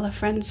like tell their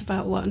friends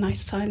about what a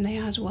nice time they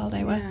had while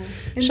they were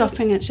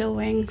shopping at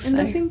Gillwing. And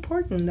that's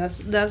important.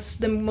 That's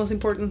the most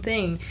important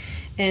thing.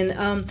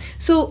 And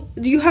so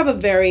do you have a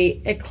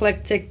very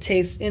eclectic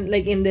taste in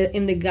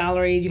the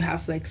gallery? You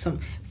have like some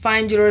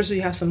fine jewelers,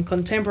 you have some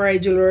contemporary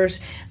jewelers.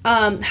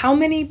 How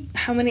many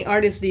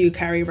artists do you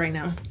carry right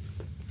now?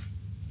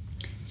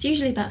 It's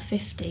usually about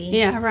 50.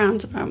 Yeah,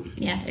 around about.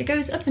 Yeah, it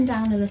goes up and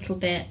down a little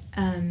bit,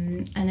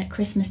 and at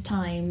Christmas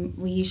time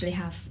we usually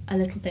have a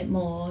little bit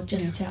more,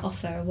 just to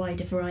offer a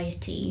wider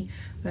variety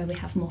where we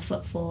have more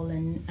footfall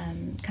and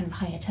kind of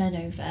higher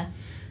turnover.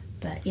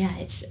 But yeah,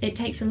 it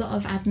takes a lot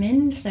of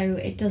admin, so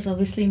it does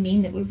obviously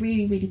mean that we're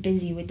really, really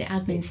busy with the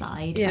admin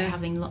side by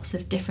having lots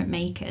of different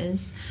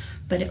makers.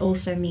 but it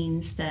also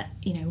means that,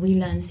 you know, we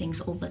learn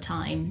things all the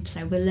time.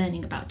 So we're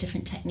learning about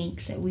different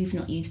techniques that we've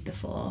not used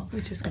before,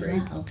 which is as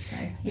great. well. So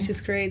Which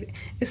is great.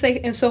 It's like,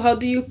 and so how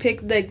do you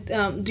pick, like,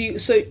 and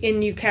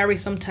you carry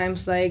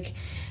sometimes like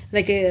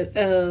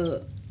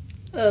an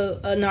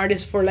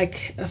artist for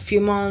like a few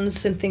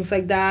months and things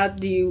like that?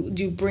 Do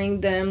you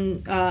bring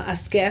them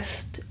as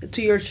guests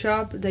to your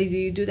shop? Do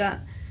you do that?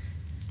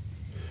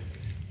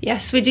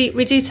 Yes, we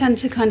do tend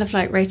to kind of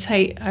like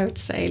rotate, I would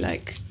say,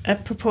 like a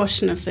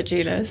proportion of the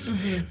jewellers.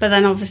 But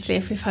then obviously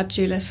if we've had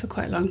jewellers for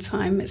quite a long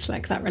time, it's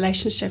like that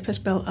relationship has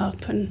built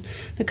up, and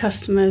the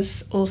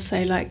customers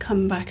also like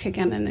come back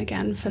again and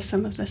again for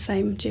some of the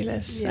same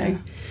jewellers. Yeah. So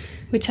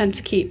we tend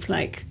to keep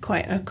like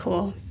quite a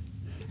core,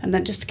 and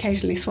then just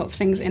occasionally swap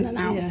things in and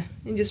out. Yeah,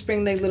 and just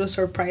bring like little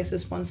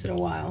surprises once in a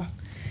while.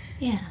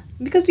 yeah.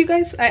 Because you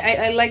guys,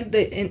 I like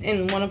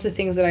and one of the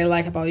things that I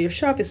like about your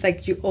shop is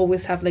like you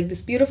always have like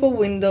these beautiful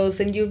windows,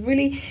 and you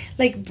really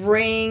like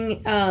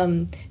bring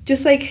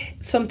just like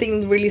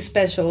something really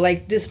special.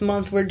 Like this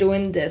month we're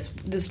doing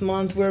this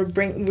month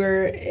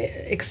we're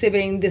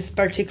exhibiting this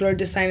particular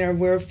designer,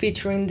 we're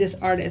featuring this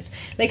artist.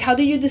 Like, how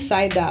do you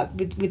decide that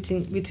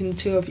between the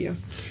two of you?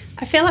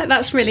 I feel like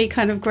that's really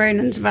kind of grown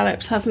and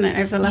developed, hasn't it,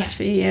 over the last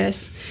few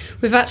years?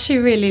 We've actually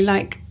really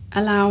like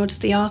allowed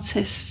the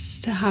artists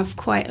to have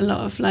quite a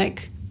lot of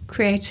like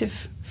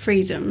creative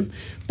freedom,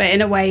 but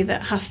in a way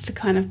that has to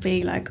kind of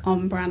be like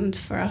on brand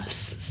for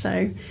us.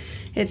 So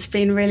it's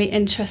been really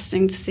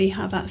interesting to see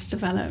how that's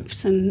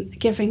developed, and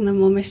giving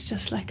them almost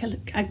just like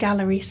a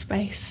gallery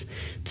space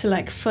to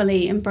like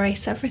fully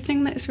embrace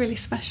everything that is really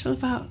special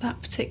about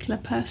that particular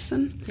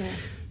person. Yeah.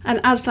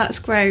 And as that's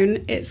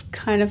grown, it's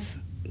kind of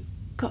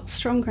got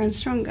stronger and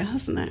stronger,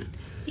 hasn't it?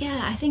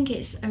 Yeah, I think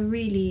it's a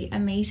really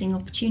amazing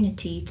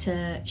opportunity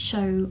to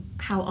show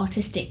how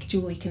artistic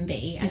jewellery can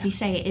be. As you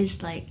say, it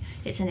is like,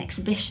 it's an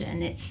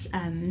exhibition. It's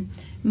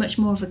much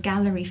more of a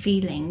gallery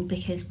feeling,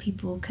 because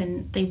people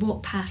they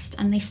walk past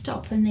and they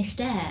stop and they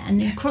stare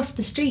and they cross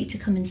the street to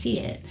come and see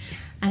it.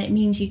 And it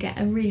means you get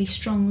a really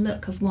strong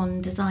look of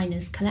one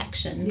designer's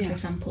collection, for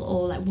example,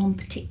 or like one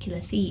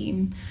particular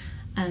theme.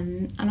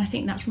 And I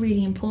think that's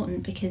really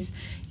important, because,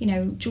 you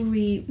know,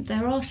 jewellery,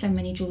 there are so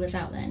many jewellers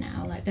out there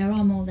now, like there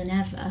are more than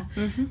ever.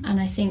 And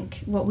I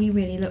think what we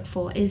really look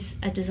for is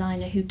a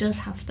designer who does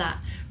have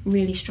that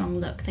really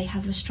strong look, they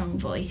have a strong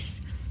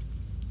voice,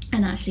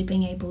 and actually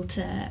being able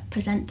to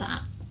present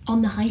that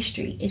on the high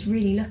street is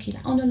really lucky.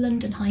 Like on a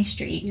London high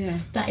street,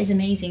 that is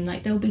amazing.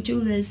 Like there'll be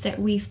jewellers that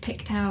we've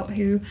picked out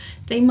who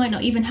they might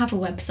not even have a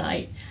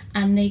website,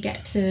 and they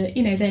get to,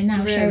 you know, they're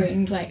now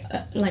showing like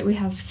we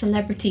have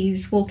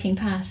celebrities walking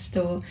past,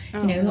 or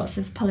you know, lots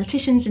of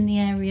politicians in the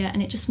area,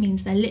 and it just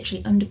means they're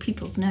literally under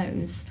people's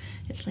nose.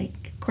 It's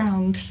like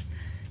ground,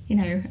 you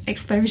know,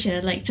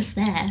 exposure, like just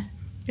there.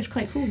 It's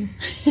quite cool.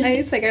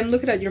 It's like I'm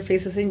looking at your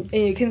faces, and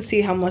you can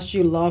see how much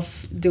you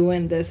love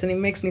doing this, and it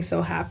makes me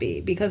so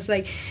happy, because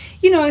like,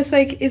 you know, it's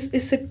like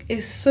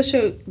it's such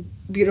a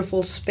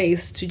beautiful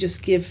space to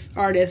just give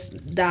artists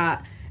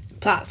that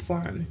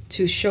platform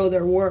to show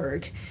their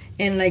work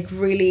and like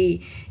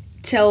really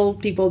tell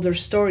people their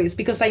stories,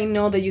 because I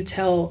know that you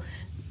tell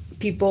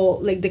people,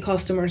 like the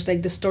customers,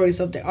 like the stories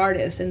of the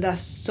artists, and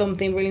that's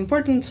something really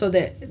important, so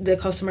that the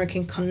customer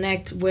can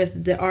connect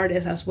with the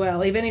artist as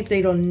well, even if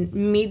they don't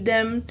meet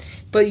them,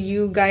 but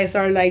you guys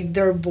are like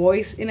their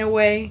voice in a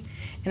way,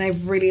 and I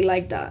really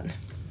like that.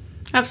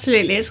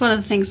 Absolutely, it's one of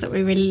the things that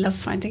we really love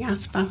finding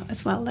out about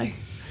as well, though.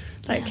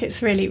 Like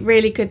it's really,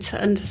 really good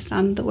to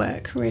understand the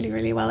work really,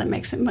 really well. It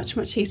makes it much,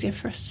 much easier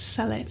for us to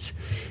sell it,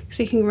 because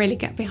you can really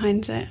get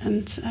behind it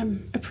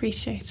and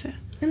appreciate it.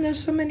 And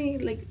there's so many,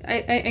 like,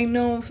 I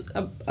know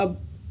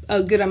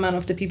a good amount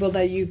of the people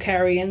that you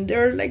carry, and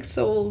they're like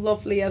so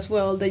lovely as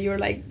well, that you're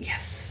like,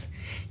 yes,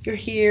 you're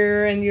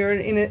here and you're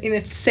in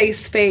a safe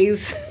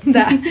space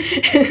that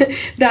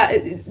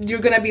that you're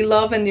gonna be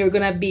loved and you're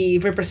gonna be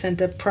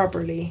represented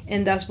properly.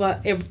 And that's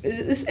what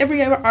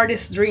every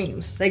artist's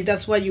dreams. Like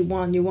that's what you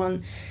want. You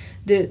want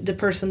the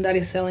person that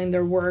is selling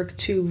their work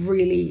to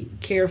really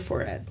care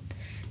for it.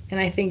 And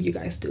I think you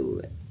guys do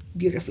it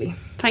beautifully.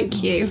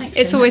 Thank you. Thanks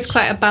it's so always much.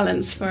 quite a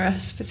balance for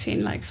us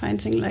between like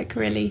finding like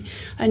really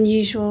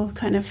unusual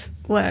kind of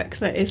work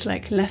that is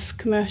like less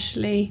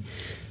commercially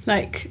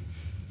like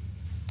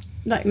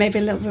maybe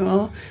a little bit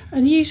more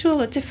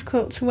unusual or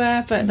difficult to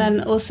wear, but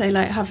then also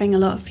like having a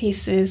lot of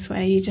pieces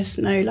where you just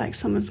know like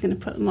someone's going to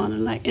put them on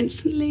and like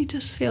instantly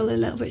just feel a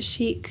little bit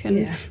chic,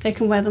 and they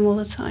can wear them all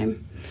the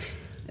time.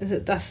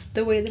 That's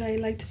the way that I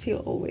like to feel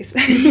always.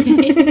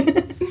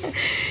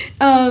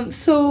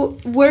 So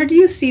where do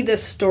you see the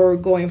store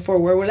going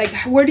forward? Like,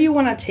 where do you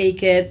want to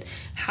take it?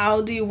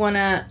 How do you want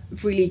to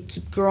really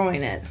keep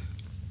growing it?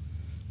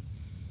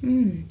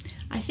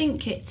 I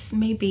think it's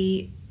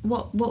maybe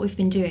what we've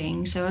been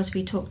doing. So as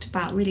we talked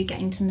about, really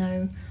getting to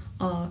know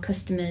our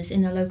customers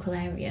in the local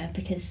area,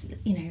 because,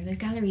 you know, the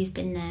gallery's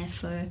been there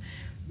for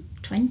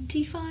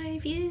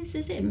 25 years,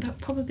 is it?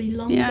 Probably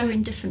longer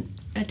in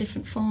a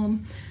different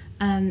form.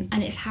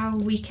 And it's how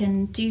we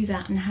can do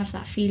that and have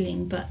that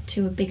feeling, but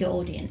to a bigger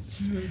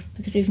audience,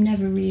 because we've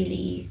never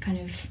really kind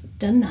of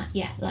done that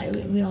yet. Like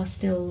we are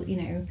still, you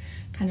know,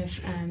 kind of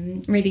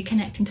really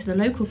connecting to the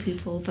local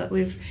people, but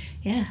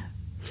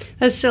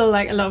there's still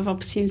like a lot of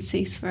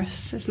opportunities for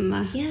us, isn't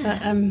there? Yeah.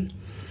 But,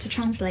 to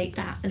translate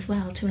that as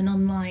well to an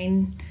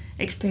online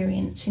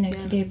experience, you know,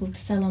 to be able to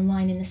sell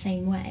online in the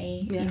same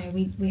way. You know,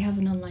 we have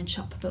an online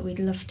shop, but we'd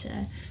love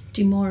to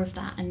do more of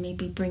that, and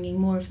maybe bringing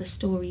more of the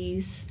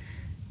stories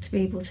to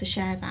be able to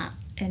share that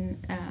in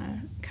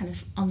kind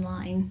of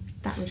online.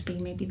 That would be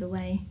maybe the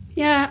way.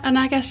 Yeah, and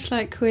I guess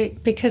like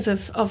because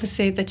of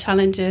obviously the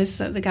challenges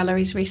that the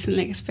gallery's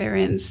recently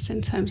experienced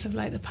in terms of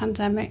like the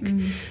pandemic,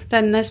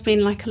 then there's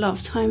been like a lot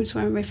of times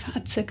when we've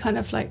had to kind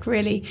of like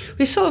really,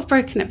 we've sort of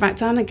broken it back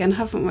down again,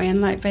 haven't we?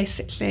 And like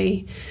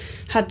basically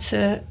had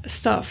to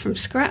start from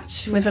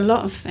scratch with a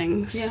lot of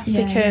things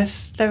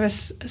because there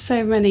was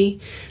so many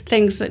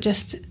things that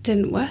just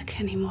didn't work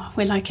anymore.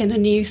 We're like in a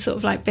new sort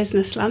of like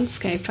business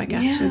landscape, I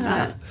guess, with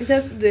that.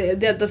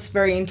 That's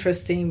very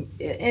interesting.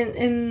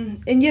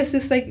 And yes,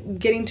 it's like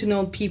getting to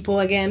know people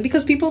again,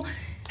 because people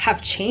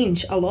have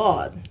changed a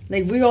lot.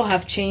 Like we all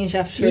have changed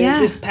after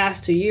this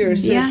past 2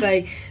 years. So it's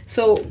like,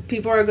 so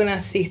people are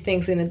gonna see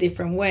things in a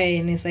different way,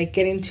 and it's like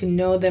getting to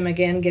know them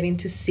again, getting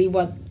to see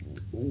what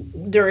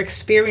their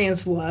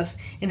experience was,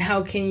 and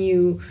how can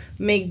you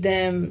make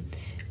them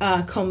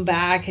come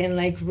back and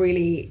like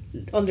really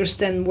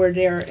understand where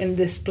they're in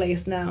this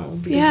place now,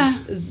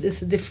 because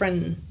it's a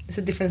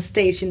different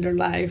stage in their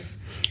life.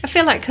 I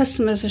feel like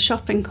customers are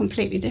shopping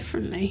completely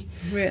differently.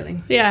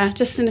 Really? Yeah,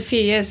 just in a few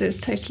years it's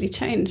totally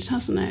changed,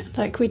 hasn't it?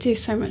 Like we do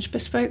so much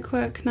bespoke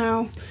work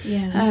now.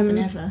 Yeah, more than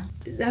ever.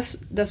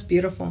 That's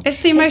beautiful. It's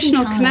the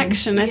emotional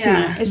connection, isn't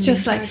it? It's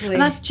just like,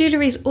 and that's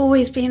jewellery's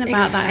always been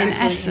about that in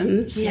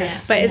essence.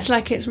 Yes. But it's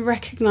like it's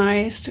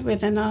recognised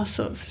within our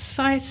sort of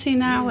society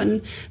now,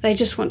 and they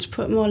just want to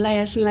put more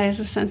layers and layers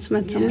of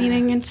sentimental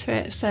meaning into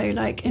it. So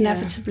like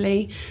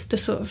inevitably the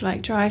sort of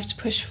like drive to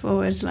push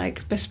forward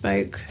like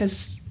bespoke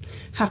has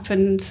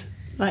happened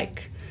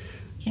like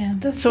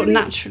that's sort really,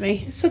 of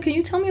naturally. So can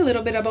you tell me a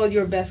little bit about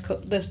your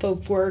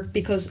bespoke work?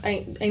 Because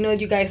I know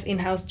you guys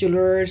in-house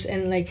jewelers,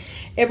 and like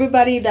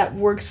everybody that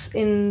works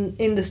in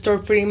the store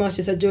pretty much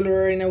is a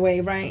jeweler in a way,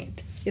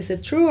 right? Is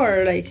it true,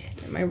 or like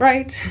am I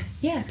right?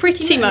 Yeah,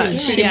 pretty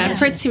much.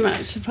 Pretty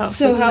much. Apart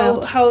so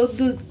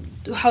from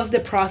how's the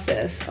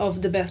process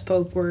of the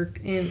bespoke work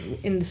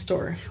in the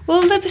store?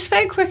 Well, the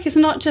bespoke work is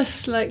not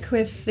just like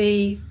with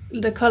the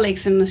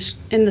colleagues in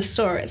the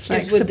store. It's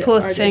like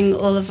supporting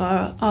all of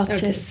our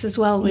artists as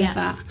well with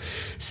that.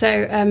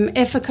 So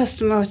if a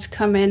customer were to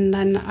come in,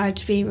 then I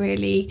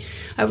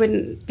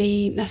wouldn't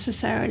be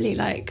necessarily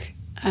like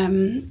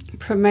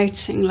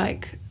promoting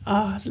like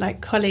our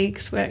like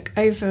colleagues' work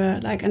over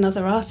like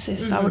another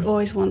artist. I would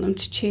always want them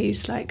to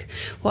choose like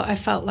what I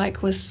felt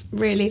like was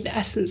really the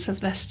essence of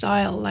their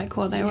style, like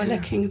what they were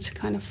looking to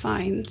kind of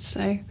find.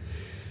 So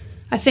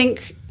I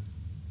think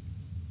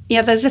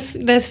there's a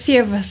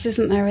few of us,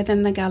 isn't there,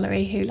 within the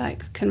gallery who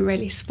like can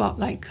really spot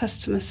like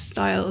customer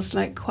styles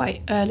like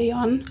quite early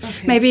on,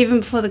 maybe even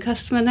before the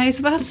customer knows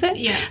about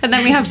it. And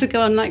then we have to go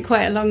on like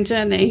quite a long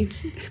journey.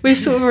 We've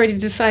sort of already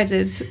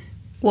decided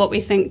what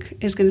we think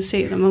is going to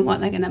suit them and what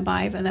they're going to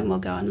buy, but then we'll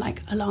go on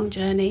like a long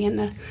journey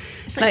and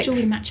it's like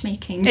jewellery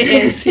matchmaking. It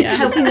is,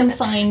 helping them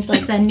find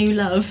like their new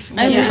love.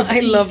 I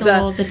love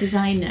that. Or the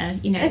designer,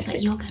 you know, it's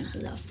like, you're going to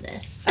love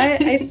this.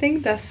 I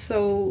think that's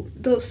so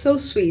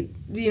sweet,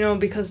 you know,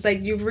 because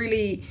like you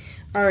really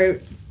are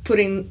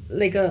putting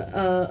like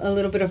a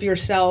little bit of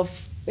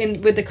yourself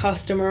in with the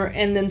customer,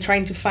 and then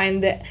trying to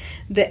find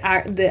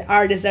the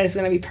artist that is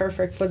going to be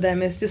perfect for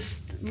them. It's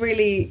just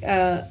really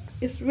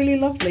it's really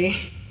lovely.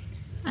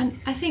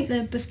 And I think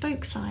the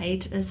bespoke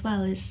side as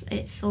well is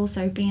it's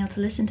also being able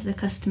to listen to the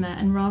customer,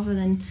 and rather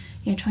than,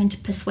 you know, trying to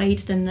persuade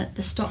them that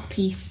the stock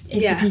piece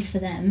is the piece for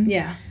them.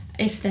 Yeah.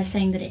 If they're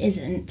saying that it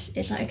isn't,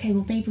 it's like, okay,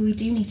 well maybe we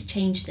do need to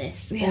change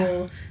this,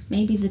 or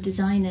maybe the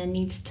designer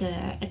needs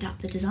to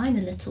adapt the design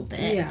a little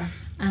bit. Yeah.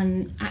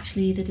 And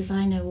actually the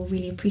designer will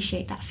really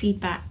appreciate that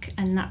feedback,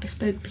 and that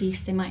bespoke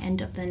piece they might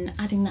end up then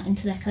adding that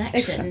into their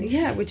collection.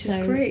 Yeah, which is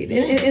great.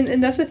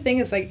 And that's the thing,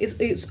 it's like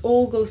it's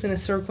all goes in a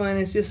circle, and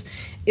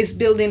it's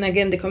building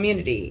again the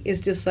community. It's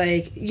just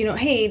like, you know,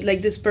 hey,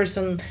 like this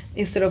person,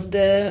 instead of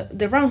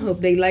the round hoop,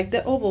 they like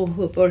the oval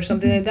hoop or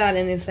something like that,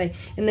 and it's like,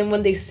 and then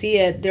when they see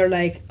it, they're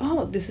like,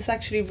 oh, this is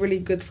actually really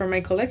good for my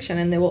collection,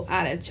 and they will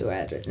add it to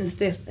it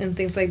and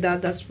things like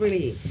that. That's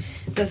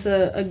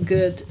a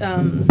good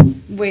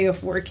way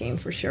of working,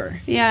 for sure.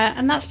 Yeah,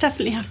 and that's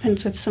definitely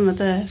happened with some of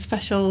the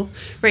special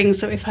rings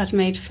that we've had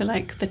made for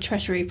like the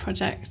Treasury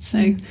project.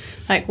 So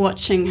like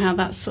watching how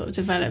that sort of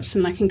develops,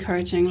 and like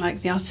encouraging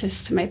like the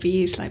artists to maybe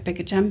use like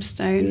bigger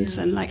gemstones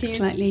and like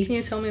slightly. Can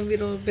you tell me a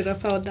little bit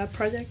about that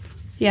project?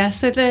 Yeah,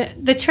 so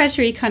the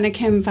Treasury kind of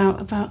came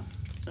about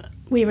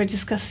we were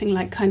discussing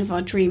like kind of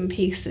our dream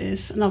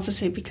pieces, and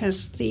obviously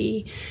because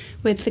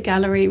with the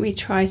gallery we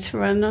try to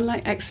run on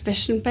like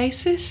exhibition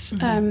basis,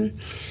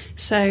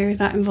 so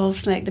that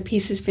involves like the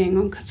pieces being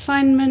on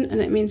consignment,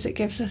 and it means it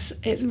gives us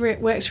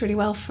works really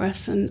well for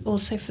us and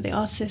also for the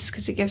artists,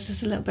 because it gives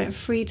us a little bit of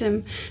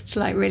freedom to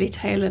like really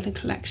tailor the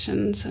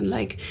collections and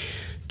like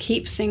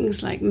keep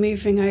things like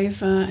moving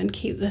over and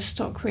keep the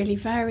stock really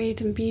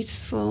varied and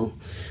beautiful,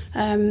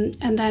 and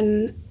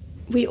then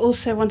we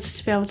also wanted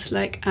to be able to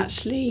like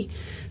actually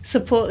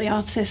support the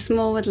artists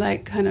more with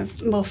like kind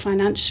of more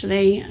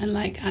financially, and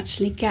like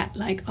actually get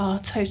like our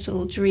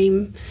total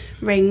dream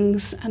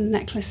rings and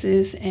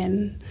necklaces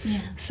in.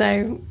 Yeah.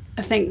 So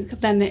I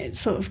think then it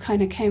sort of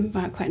kind of came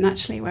about quite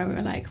naturally, where we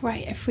were like,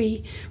 right, if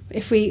we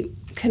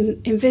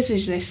can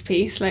envisage this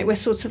piece, like we're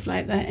sort of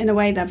like in a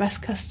way their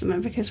best customer,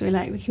 because we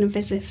can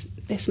envisage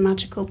this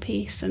magical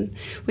piece, and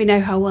we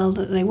know how well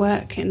that they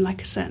work in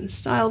like a certain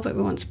style, but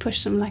we want to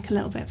push them like a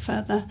little bit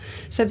further.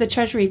 So the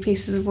treasury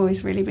pieces have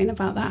always really been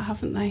about that,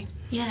 haven't they?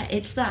 Yeah,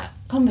 it's that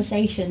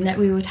conversation that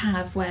we would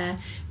have where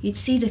you'd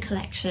see the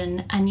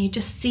collection and you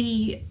just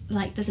see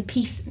like there's a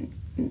piece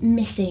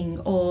missing,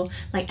 or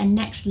like a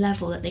next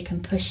level that they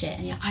can push it,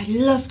 and yeah, I'd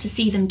love to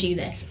see them do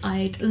this,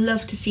 I'd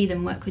love to see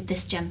them work with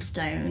this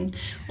gemstone.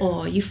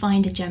 Or you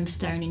find a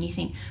gemstone and you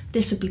think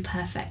this would be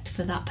perfect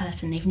for that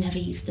person, they've never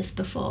used this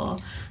before,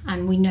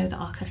 and we know that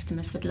our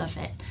customers would love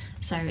it.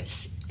 So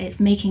it's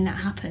making that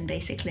happen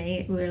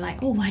basically. We were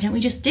like, oh, why don't we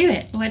just do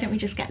it, why don't we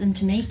just get them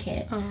to make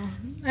it? Oh,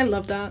 I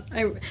love that.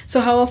 So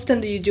how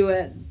often do you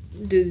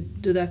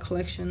do that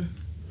collection?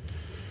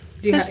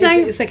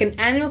 It's like an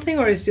annual thing,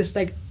 or it's just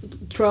like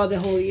throughout the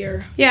whole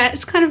year? Yeah,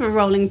 it's kind of a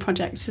rolling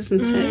project,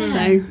 isn't it?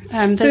 So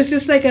it's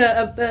just like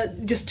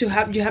just to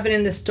have it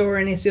in the store,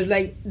 and it's just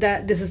like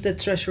that. This is the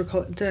treasure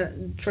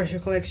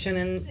collection,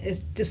 and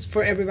it's just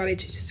for everybody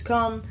to just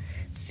come,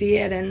 see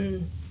it,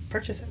 and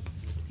purchase it.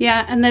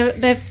 Yeah, and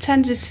they've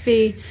tended to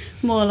be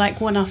more like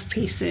one-off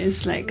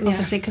pieces, like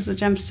obviously because the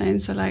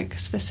gemstones are like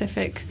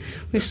specific.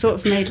 We've sort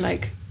of made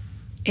like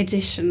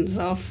editions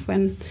of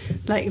when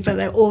like, but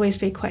they'll always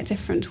be quite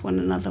different to one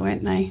another,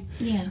 won't they?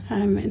 Yeah.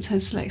 In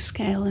terms of like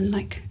scale and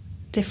like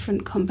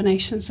different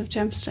combinations of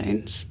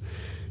gemstones.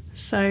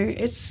 So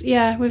it's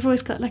we've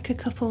always got like a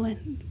couple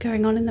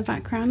going on in the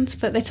background,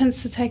 but they tend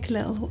to take a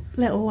little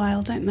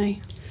while, don't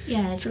they?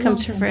 Yeah, it's to come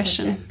to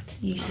fruition project,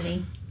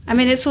 usually. I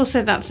mean, it's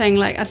also that thing,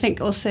 like, I think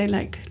also,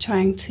 like,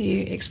 trying to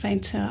explain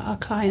to our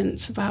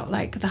clients about,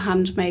 like, the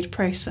handmade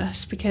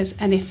process, because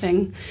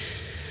anything...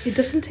 It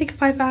doesn't take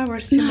 5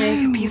 hours to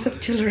make a piece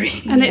of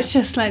jewellery. And it's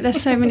just, like, there's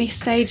so many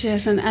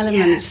stages and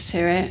elements to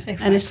it.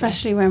 Exactly. And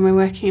especially when we're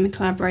working in a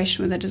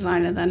collaboration with a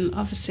designer, then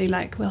obviously,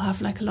 like, we'll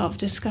have, like, a lot of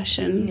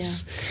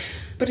discussions. Yeah.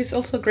 But it's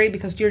also great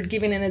because you're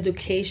giving an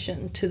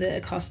education to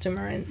the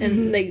customer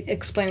and like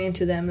explaining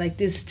to them like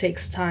this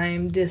takes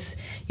time. This,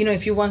 you know,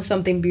 if you want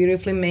something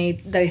beautifully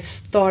made that is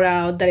thought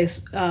out, that is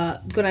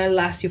gonna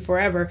last you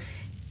forever,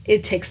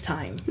 it takes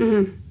time.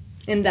 Mm-hmm.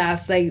 And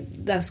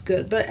that's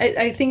good. But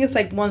I think it's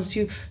like once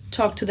you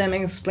talk to them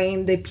and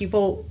explain, that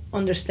people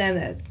understand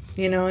it.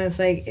 You know, it's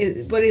like,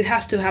 but it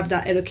has to have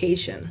that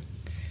education.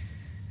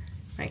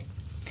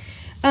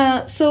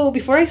 So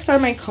before I start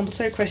my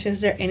compulsory questions,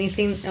 is there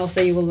anything else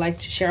that you would like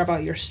to share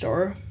about your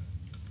store?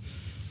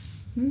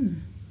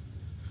 Come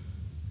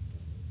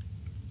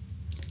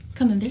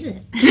and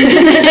visit.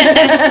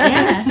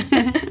 Yeah.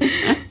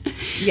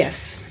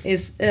 Yes.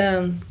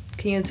 Can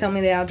you tell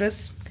me the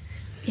address?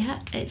 Yeah,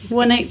 it's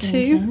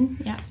 182.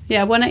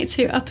 Yeah,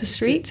 182 Upper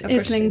Street,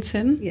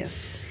 Islington. Yes.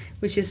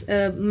 Which is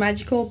a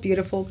magical,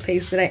 beautiful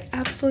place that I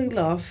absolutely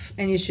love,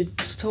 and you should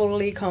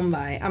totally come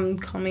by. I'm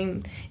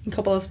coming in a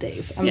couple of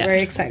days. I'm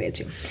very excited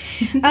too.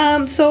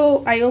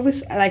 So I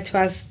always like to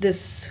ask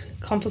this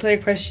compulsory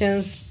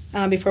questions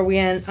before we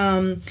end.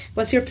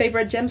 What's your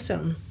favorite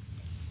gemstone?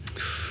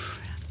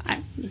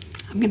 I'm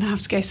going to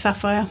have to go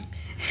sapphire.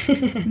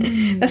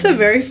 That's a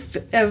very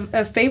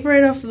a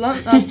favorite of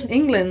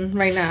England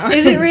right now.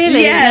 Is it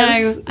really?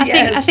 Yes. No.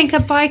 I think a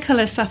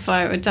bicolour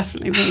sapphire would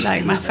definitely be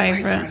like my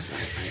favourite.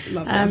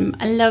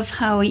 I love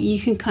how you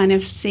can kind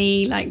of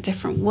see like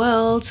different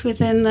worlds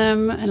within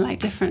them and like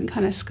different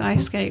kind of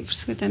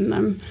skyscapes within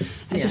them.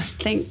 I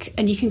just think,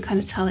 and you can kind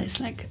of tell it's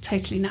like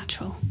totally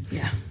natural.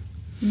 Yeah.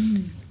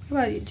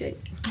 What about you, Jade?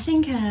 I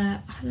think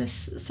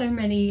there's so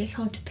many, it's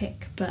hard to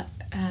pick, but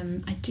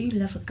I do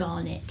love a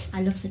garnet.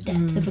 I love the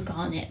depth of a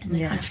garnet and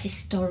the kind of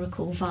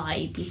historical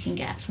vibe you can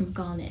get from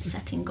garnet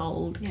set in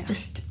gold. It's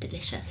just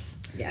delicious.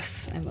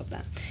 Yes, I love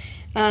that.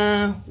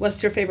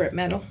 What's your favorite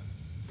metal?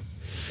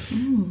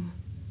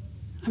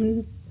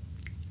 I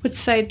would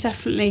say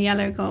definitely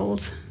yellow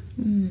gold.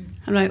 I'm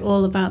like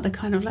all about the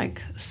kind of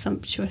like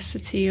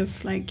sumptuosity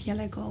of like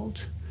yellow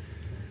gold.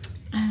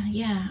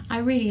 I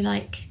really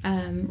like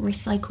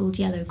recycled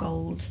yellow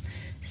gold.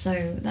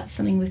 So that's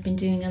something we've been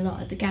doing a lot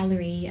at the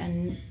gallery,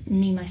 and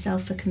me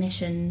myself for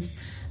commissions.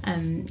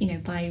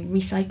 By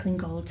recycling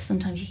gold,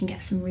 sometimes you can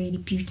get some really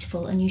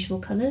beautiful, unusual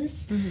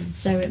colours.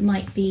 So it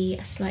might be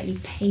a slightly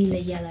paler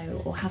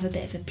yellow or have a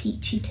bit of a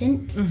peachy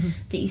tint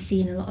that you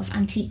see in a lot of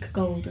antique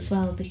gold as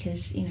well,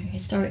 because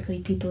historically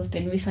people have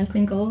been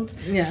recycling gold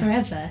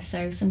forever.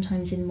 So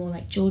sometimes in more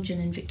like Georgian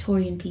and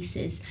Victorian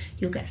pieces,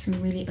 you'll get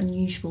some really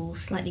unusual,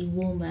 slightly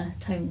warmer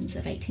tones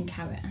of 18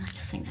 karat, and I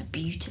just think they're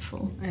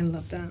beautiful. I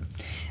love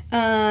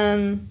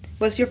that.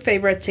 What's your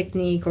favorite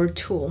technique or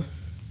tool?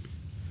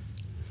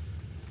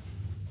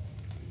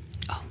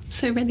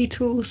 So many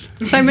tools.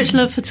 So much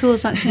love for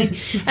tools, actually.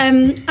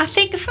 I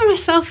think for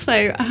myself,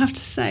 though, I have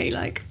to say,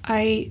 like,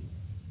 I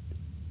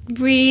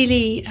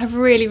really have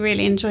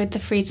really enjoyed the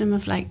freedom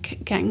of,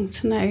 like, getting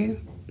to know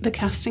the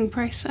casting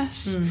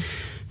process.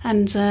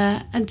 And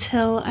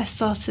until I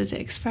started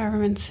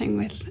experimenting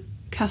with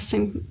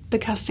the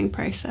casting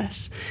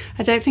process,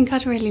 I don't think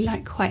I'd really,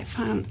 like, quite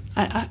found...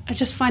 I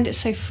just find it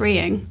so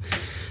freeing.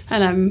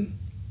 And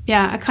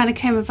I kind of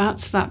came about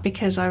to that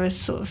because I was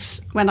sort of,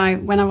 when I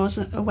was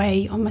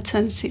away on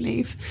maternity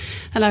leave,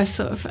 and I was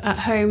sort of at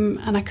home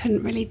and I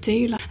couldn't really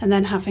do, and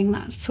then having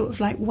that sort of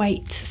like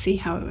wait to see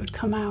how it would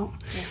come out.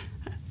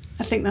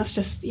 I think that's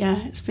just,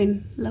 it's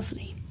been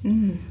lovely.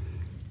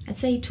 I'd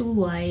say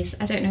tool-wise,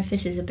 I don't know if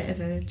this is a bit of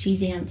a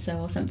cheesy answer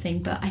or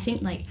something, but I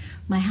think like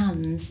my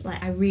hands,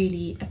 like I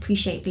really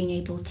appreciate being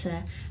able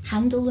to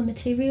handle the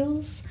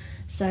materials.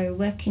 So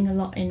working a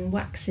lot in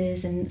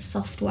waxes and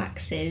soft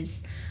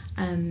waxes,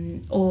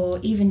 or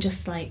even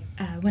just like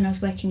when I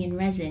was working in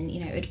resin,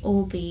 it'd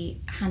all be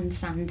hand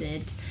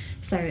sanded,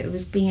 so it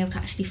was being able to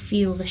actually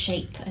feel the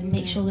shape and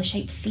make sure the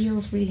shape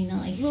feels really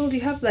nice. Well, you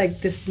have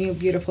like this new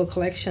beautiful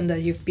collection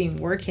that you've been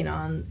working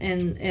on,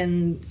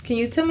 and can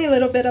you tell me a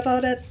little bit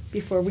about it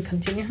before we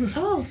continue?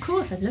 Oh, of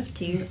course, I'd love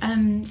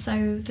to.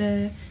 So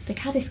the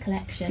Cadiz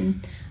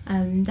collection,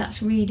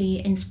 that's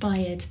really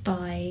inspired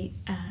by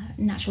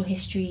natural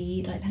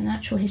history, like the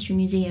Natural History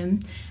Museum,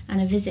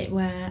 and a visit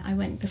where I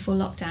went before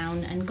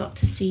lockdown and got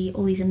to see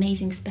all these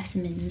amazing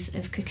specimens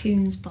of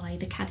cocoons by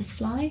the caddis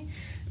fly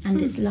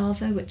and its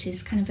larva, which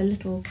is kind of a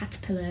little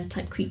caterpillar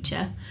type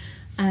creature.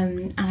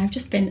 And I've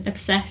just been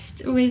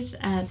obsessed with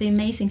the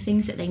amazing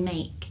things that they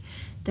make.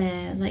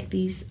 They're like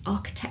these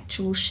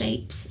architectural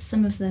shapes.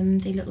 Some of them,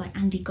 they look like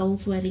Andy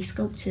Goldsworthy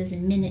sculptures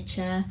in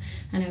miniature,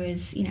 and I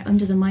was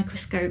under the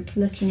microscope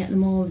looking at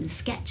them all and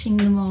sketching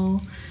them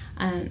all,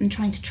 and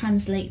trying to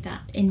translate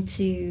that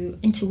into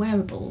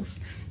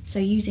wearables. So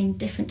using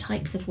different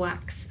types of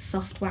wax,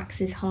 soft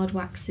waxes, hard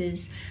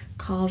waxes,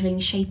 carving,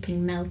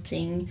 shaping,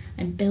 melting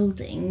and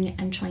building,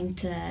 and trying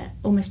to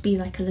almost be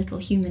like a little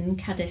human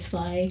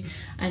caddisfly,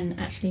 and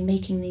actually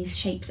making these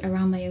shapes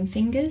around my own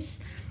fingers.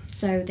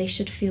 So they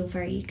should feel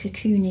very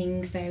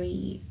cocooning,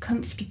 very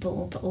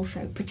comfortable, but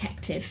also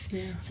protective.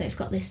 So it's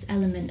got this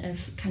element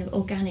of kind of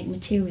organic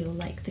material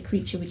like the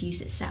creature would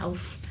use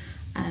itself,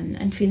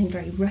 and feeling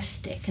very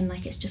rustic and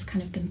like it's just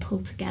kind of been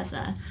pulled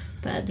together,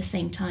 but at the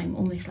same time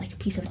almost like a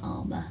piece of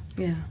armour.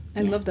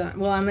 I love that.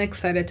 Well, I'm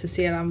excited to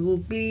see it. I will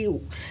be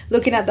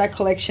looking at that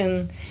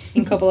collection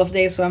in a couple of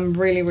days, so I'm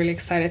really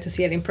excited to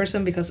see it in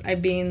person, because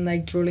I've been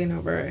like drooling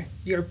over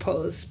your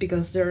posts,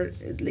 because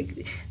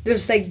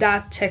there's like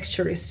that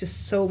texture is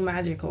just so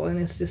magical, and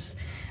it's just,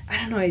 I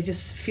don't know, it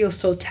just feels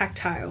so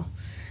tactile,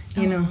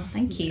 you know.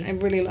 Thank you. I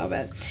really love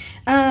it.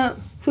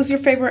 Who's your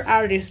favorite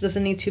artist?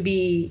 Doesn't need to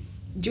be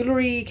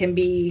jewelry, can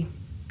be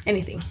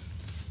anything.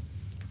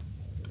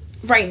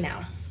 Right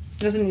now. It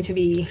doesn't need to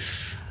be...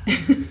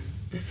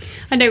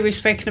 I know we've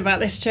spoken about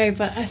this, Jo,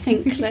 but I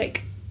think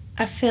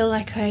I feel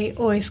like I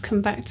always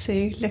come back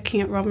to looking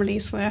at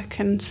Romilly's work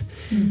and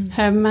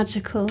her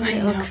magical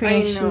little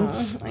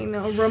creations. I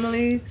know.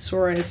 Romilly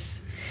Suarez.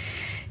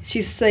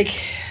 She's a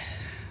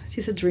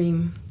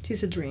dream.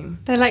 She's a dream.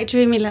 They're like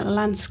dreamy little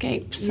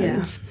landscapes,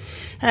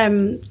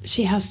 and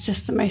she has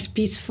just the most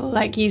beautiful,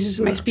 uses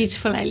the most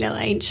beautiful little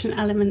ancient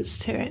elements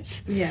to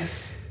it.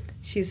 Yes,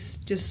 she's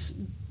just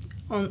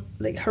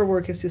her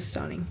work is just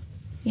stunning.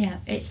 Yeah,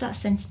 it's that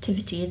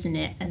sensitivity, isn't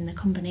it? And the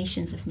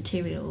combinations of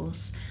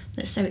materials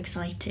that's so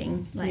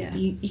exciting.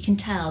 You can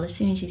tell as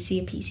soon as you see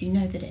a piece, you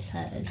know that it's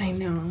hers. I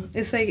know.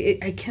 It's like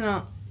I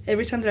cannot.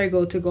 Every time that I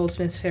go to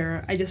Goldsmiths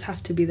Fair, I just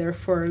have to be there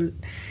for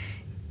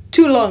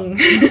too long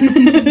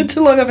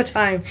of a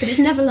time. But it's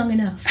never long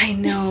enough. I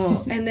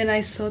know. And then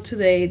I saw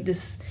today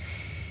this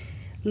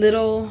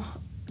little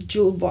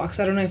jewel box.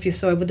 I don't know if you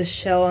saw it, with the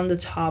shell on the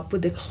top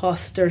with the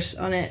clusters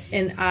on it,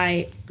 and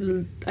I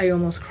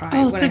almost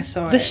cried when I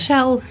saw it. The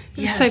shell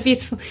is so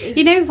beautiful.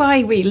 You know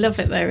why we love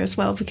it though as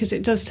well? Because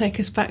it does take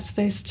us back to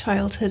those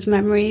childhood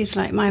memories,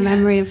 like my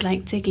memory of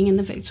digging in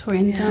the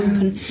Victorian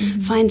dump and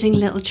finding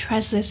little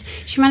treasures.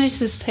 She manages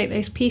to take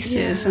those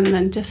pieces and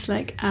then just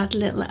add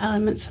little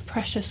elements of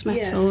precious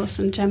metals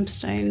and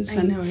gemstones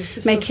and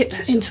make it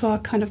special. into our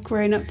kind of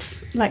grown-up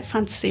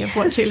fantasy of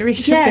what jewellery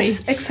should be.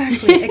 Yes,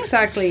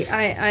 exactly.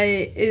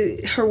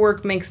 Her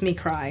work makes me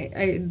cry.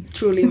 It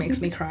truly makes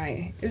me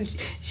cry.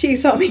 She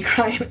saw me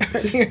crying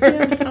earlier.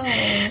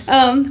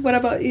 What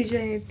about you,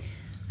 Jade?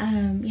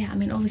 Yeah, I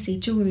mean, obviously,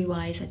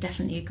 jewellery-wise, I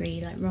definitely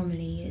agree. Like,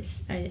 Romilly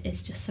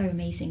is just so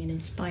amazing and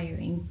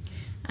inspiring.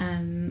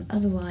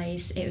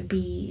 Otherwise, it would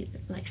be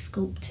like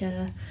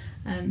sculpture.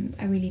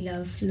 I really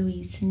love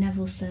Louise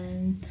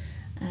Nevelson,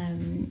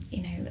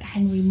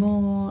 Henry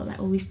Moore, like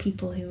all these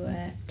people who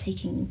are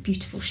taking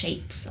beautiful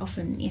shapes,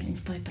 often,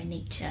 inspired by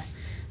nature,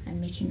 and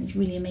making these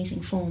really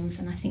amazing forms.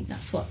 And I think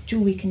that's what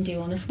jewellery can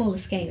do on a smaller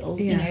scale.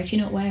 Yeah. If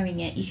you're not wearing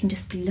it, you can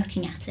just be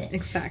looking at it.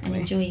 Exactly.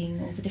 And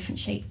enjoying all the different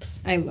shapes.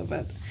 I love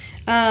it.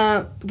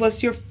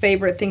 What's your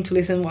favorite thing to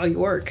listen while you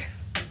work?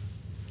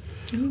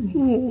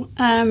 Ooh,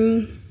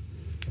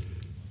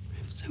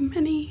 so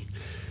many.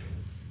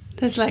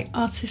 There's like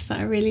artists that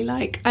I really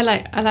like.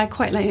 I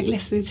quite like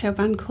listening to a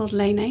band called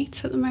Lane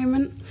 8 at the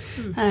moment.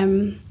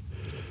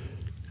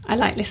 I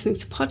like listening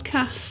to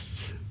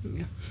podcasts.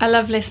 Yeah. I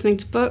love listening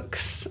to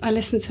books. I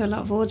listen to a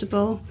lot of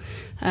Audible.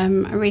 I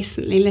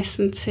recently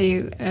listened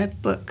to a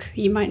book,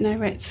 you might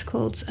know it, it's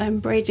called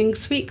Braiding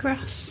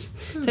Sweetgrass.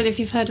 Don't know if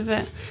you've heard of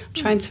it. I'm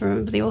trying to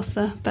remember the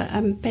author,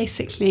 but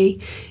basically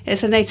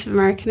it's a Native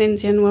American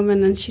Indian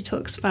woman, and she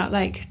talks about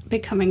like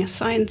becoming a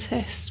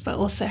scientist, but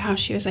also how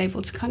she was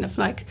able to kind of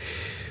like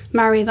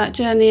marry that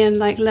journey and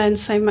like learn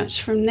so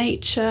much from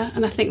nature.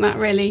 And I think that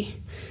really,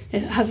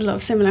 it has a lot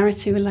of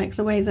similarity with like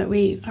the way that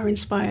we are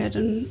inspired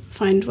and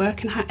find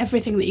work, and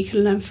everything that you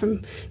can learn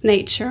from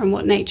nature and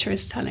what nature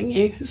is telling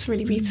you. It's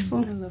really beautiful.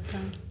 I love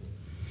that.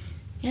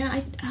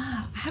 Yeah,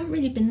 I haven't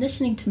really been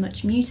listening to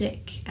much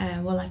music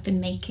while I've been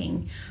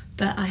making,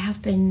 but I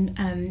have been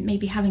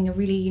maybe having a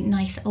really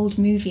nice old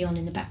movie on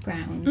in the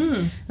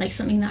background, like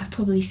something that I've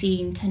probably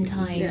seen 10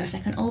 times,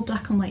 like an old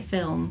black and white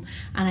film,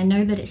 and I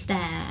know that it's there,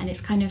 and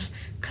it's kind of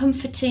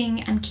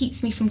comforting and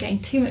keeps me from getting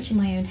too much in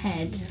my own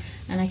head,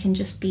 and I can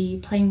just be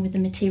playing with the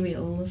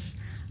materials.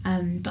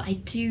 But I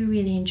do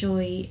really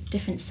enjoy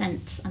different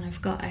scents, and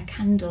I've got a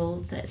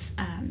candle that's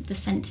the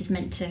scent is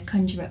meant to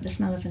conjure up the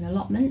smell of an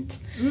allotment,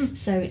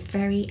 so it's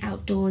very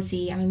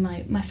outdoorsy. I mean,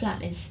 my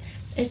flat is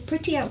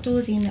pretty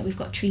outdoorsy in that we've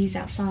got trees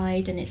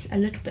outside, and it's a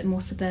little bit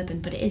more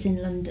suburban, but it is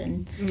in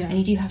London, and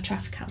you do have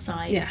traffic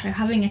outside, so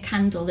having a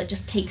candle that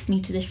just takes me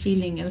to this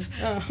feeling of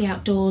the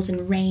outdoors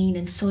and rain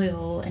and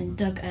soil and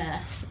dug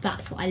earth,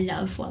 that's what I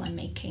love while I'm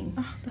making.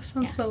 That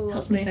sounds so lovely.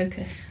 Helps me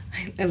focus.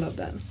 I love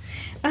that.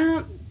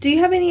 Do you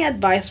have any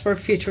advice for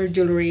future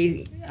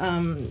jewellery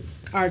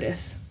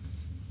artists?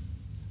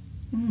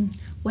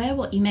 Wear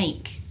what you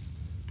make.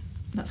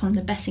 That's one of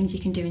the best things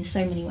you can do in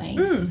so many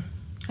ways.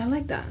 I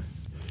like that.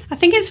 I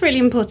think it's really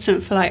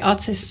important for like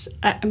artists.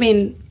 I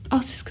mean,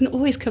 artists can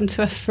always come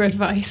to us for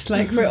advice.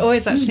 Like we're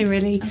always actually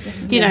really,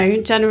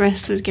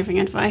 generous with giving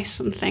advice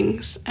on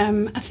things.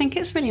 I think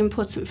it's really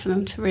important for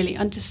them to really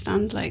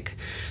understand, like,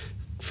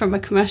 from a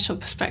commercial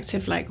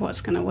perspective, like what's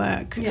going to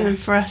work. And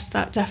for us,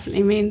 that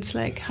definitely means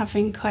like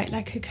having quite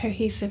like a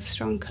cohesive,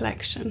 strong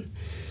collection.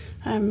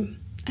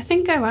 I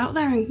think go out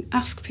there and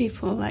ask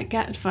people, like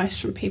get advice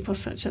from people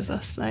such as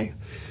us. So I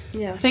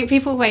think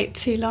people wait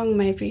too long,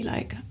 maybe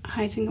like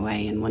hiding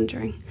away and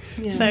wondering.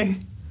 So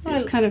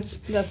it's kind of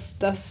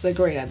that's a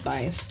great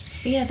advice.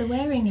 But yeah, the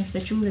wearing of the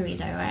jewellery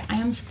though, I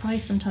am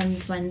surprised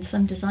sometimes when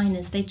some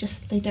designers they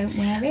don't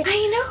wear it.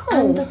 I know.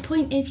 And the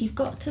point is you've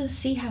got to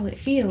see how it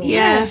feels.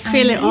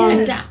 Feel it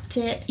on. Adapt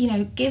it,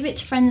 give it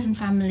to friends and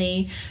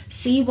family,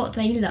 see what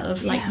they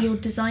love. Like you're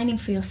designing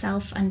for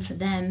yourself and for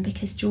them,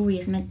 because jewellery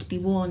is meant to be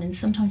worn, and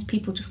sometimes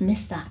people just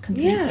miss that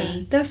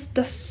completely. Yeah,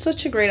 that's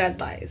such a great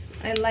advice.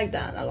 I like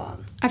that a lot.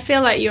 I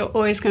feel like you're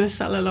always going to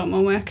sell a lot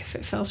more work if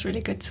it feels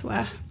really good to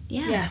wear.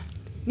 Yeah.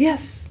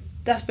 Yes,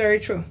 that's very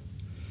true.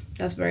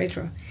 That's very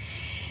true.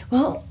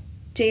 Well,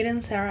 Jade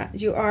and Sarah,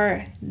 you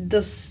are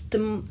the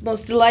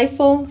most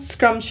delightful,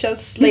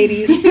 scrumptious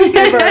ladies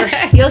ever.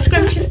 You're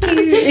scrumptious too.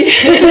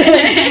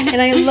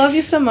 And I love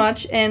you so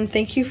much. And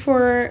thank you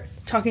for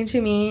talking to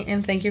me.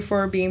 And thank you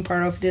for being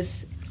part of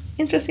this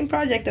interesting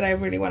project that I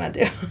really want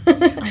to do.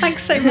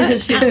 Thanks so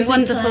much. It's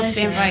wonderful to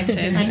be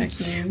invited. Thank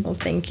you. Well,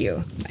 thank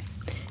you. Bye.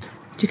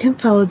 You can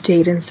follow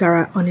Jade and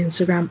Sarah on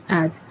Instagram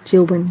at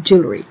Gillwing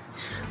Jewellery.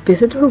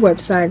 Visit her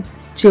website,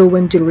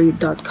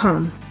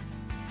 jewelleryjewellery.com.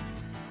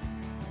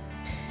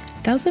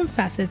 1000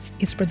 Facets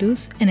is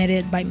produced and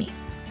edited by me.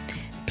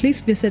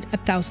 Please visit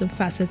 1000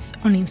 Facets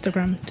on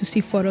Instagram to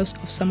see photos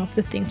of some of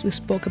the things we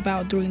spoke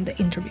about during the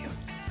interview.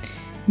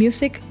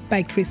 Music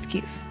by Chris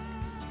Keys.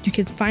 You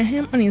can find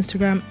him on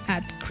Instagram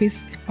at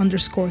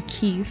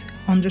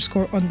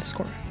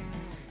Chris_Keys__.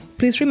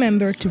 Please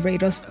remember to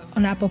rate us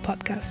on Apple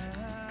Podcasts.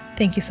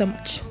 Thank you so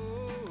much.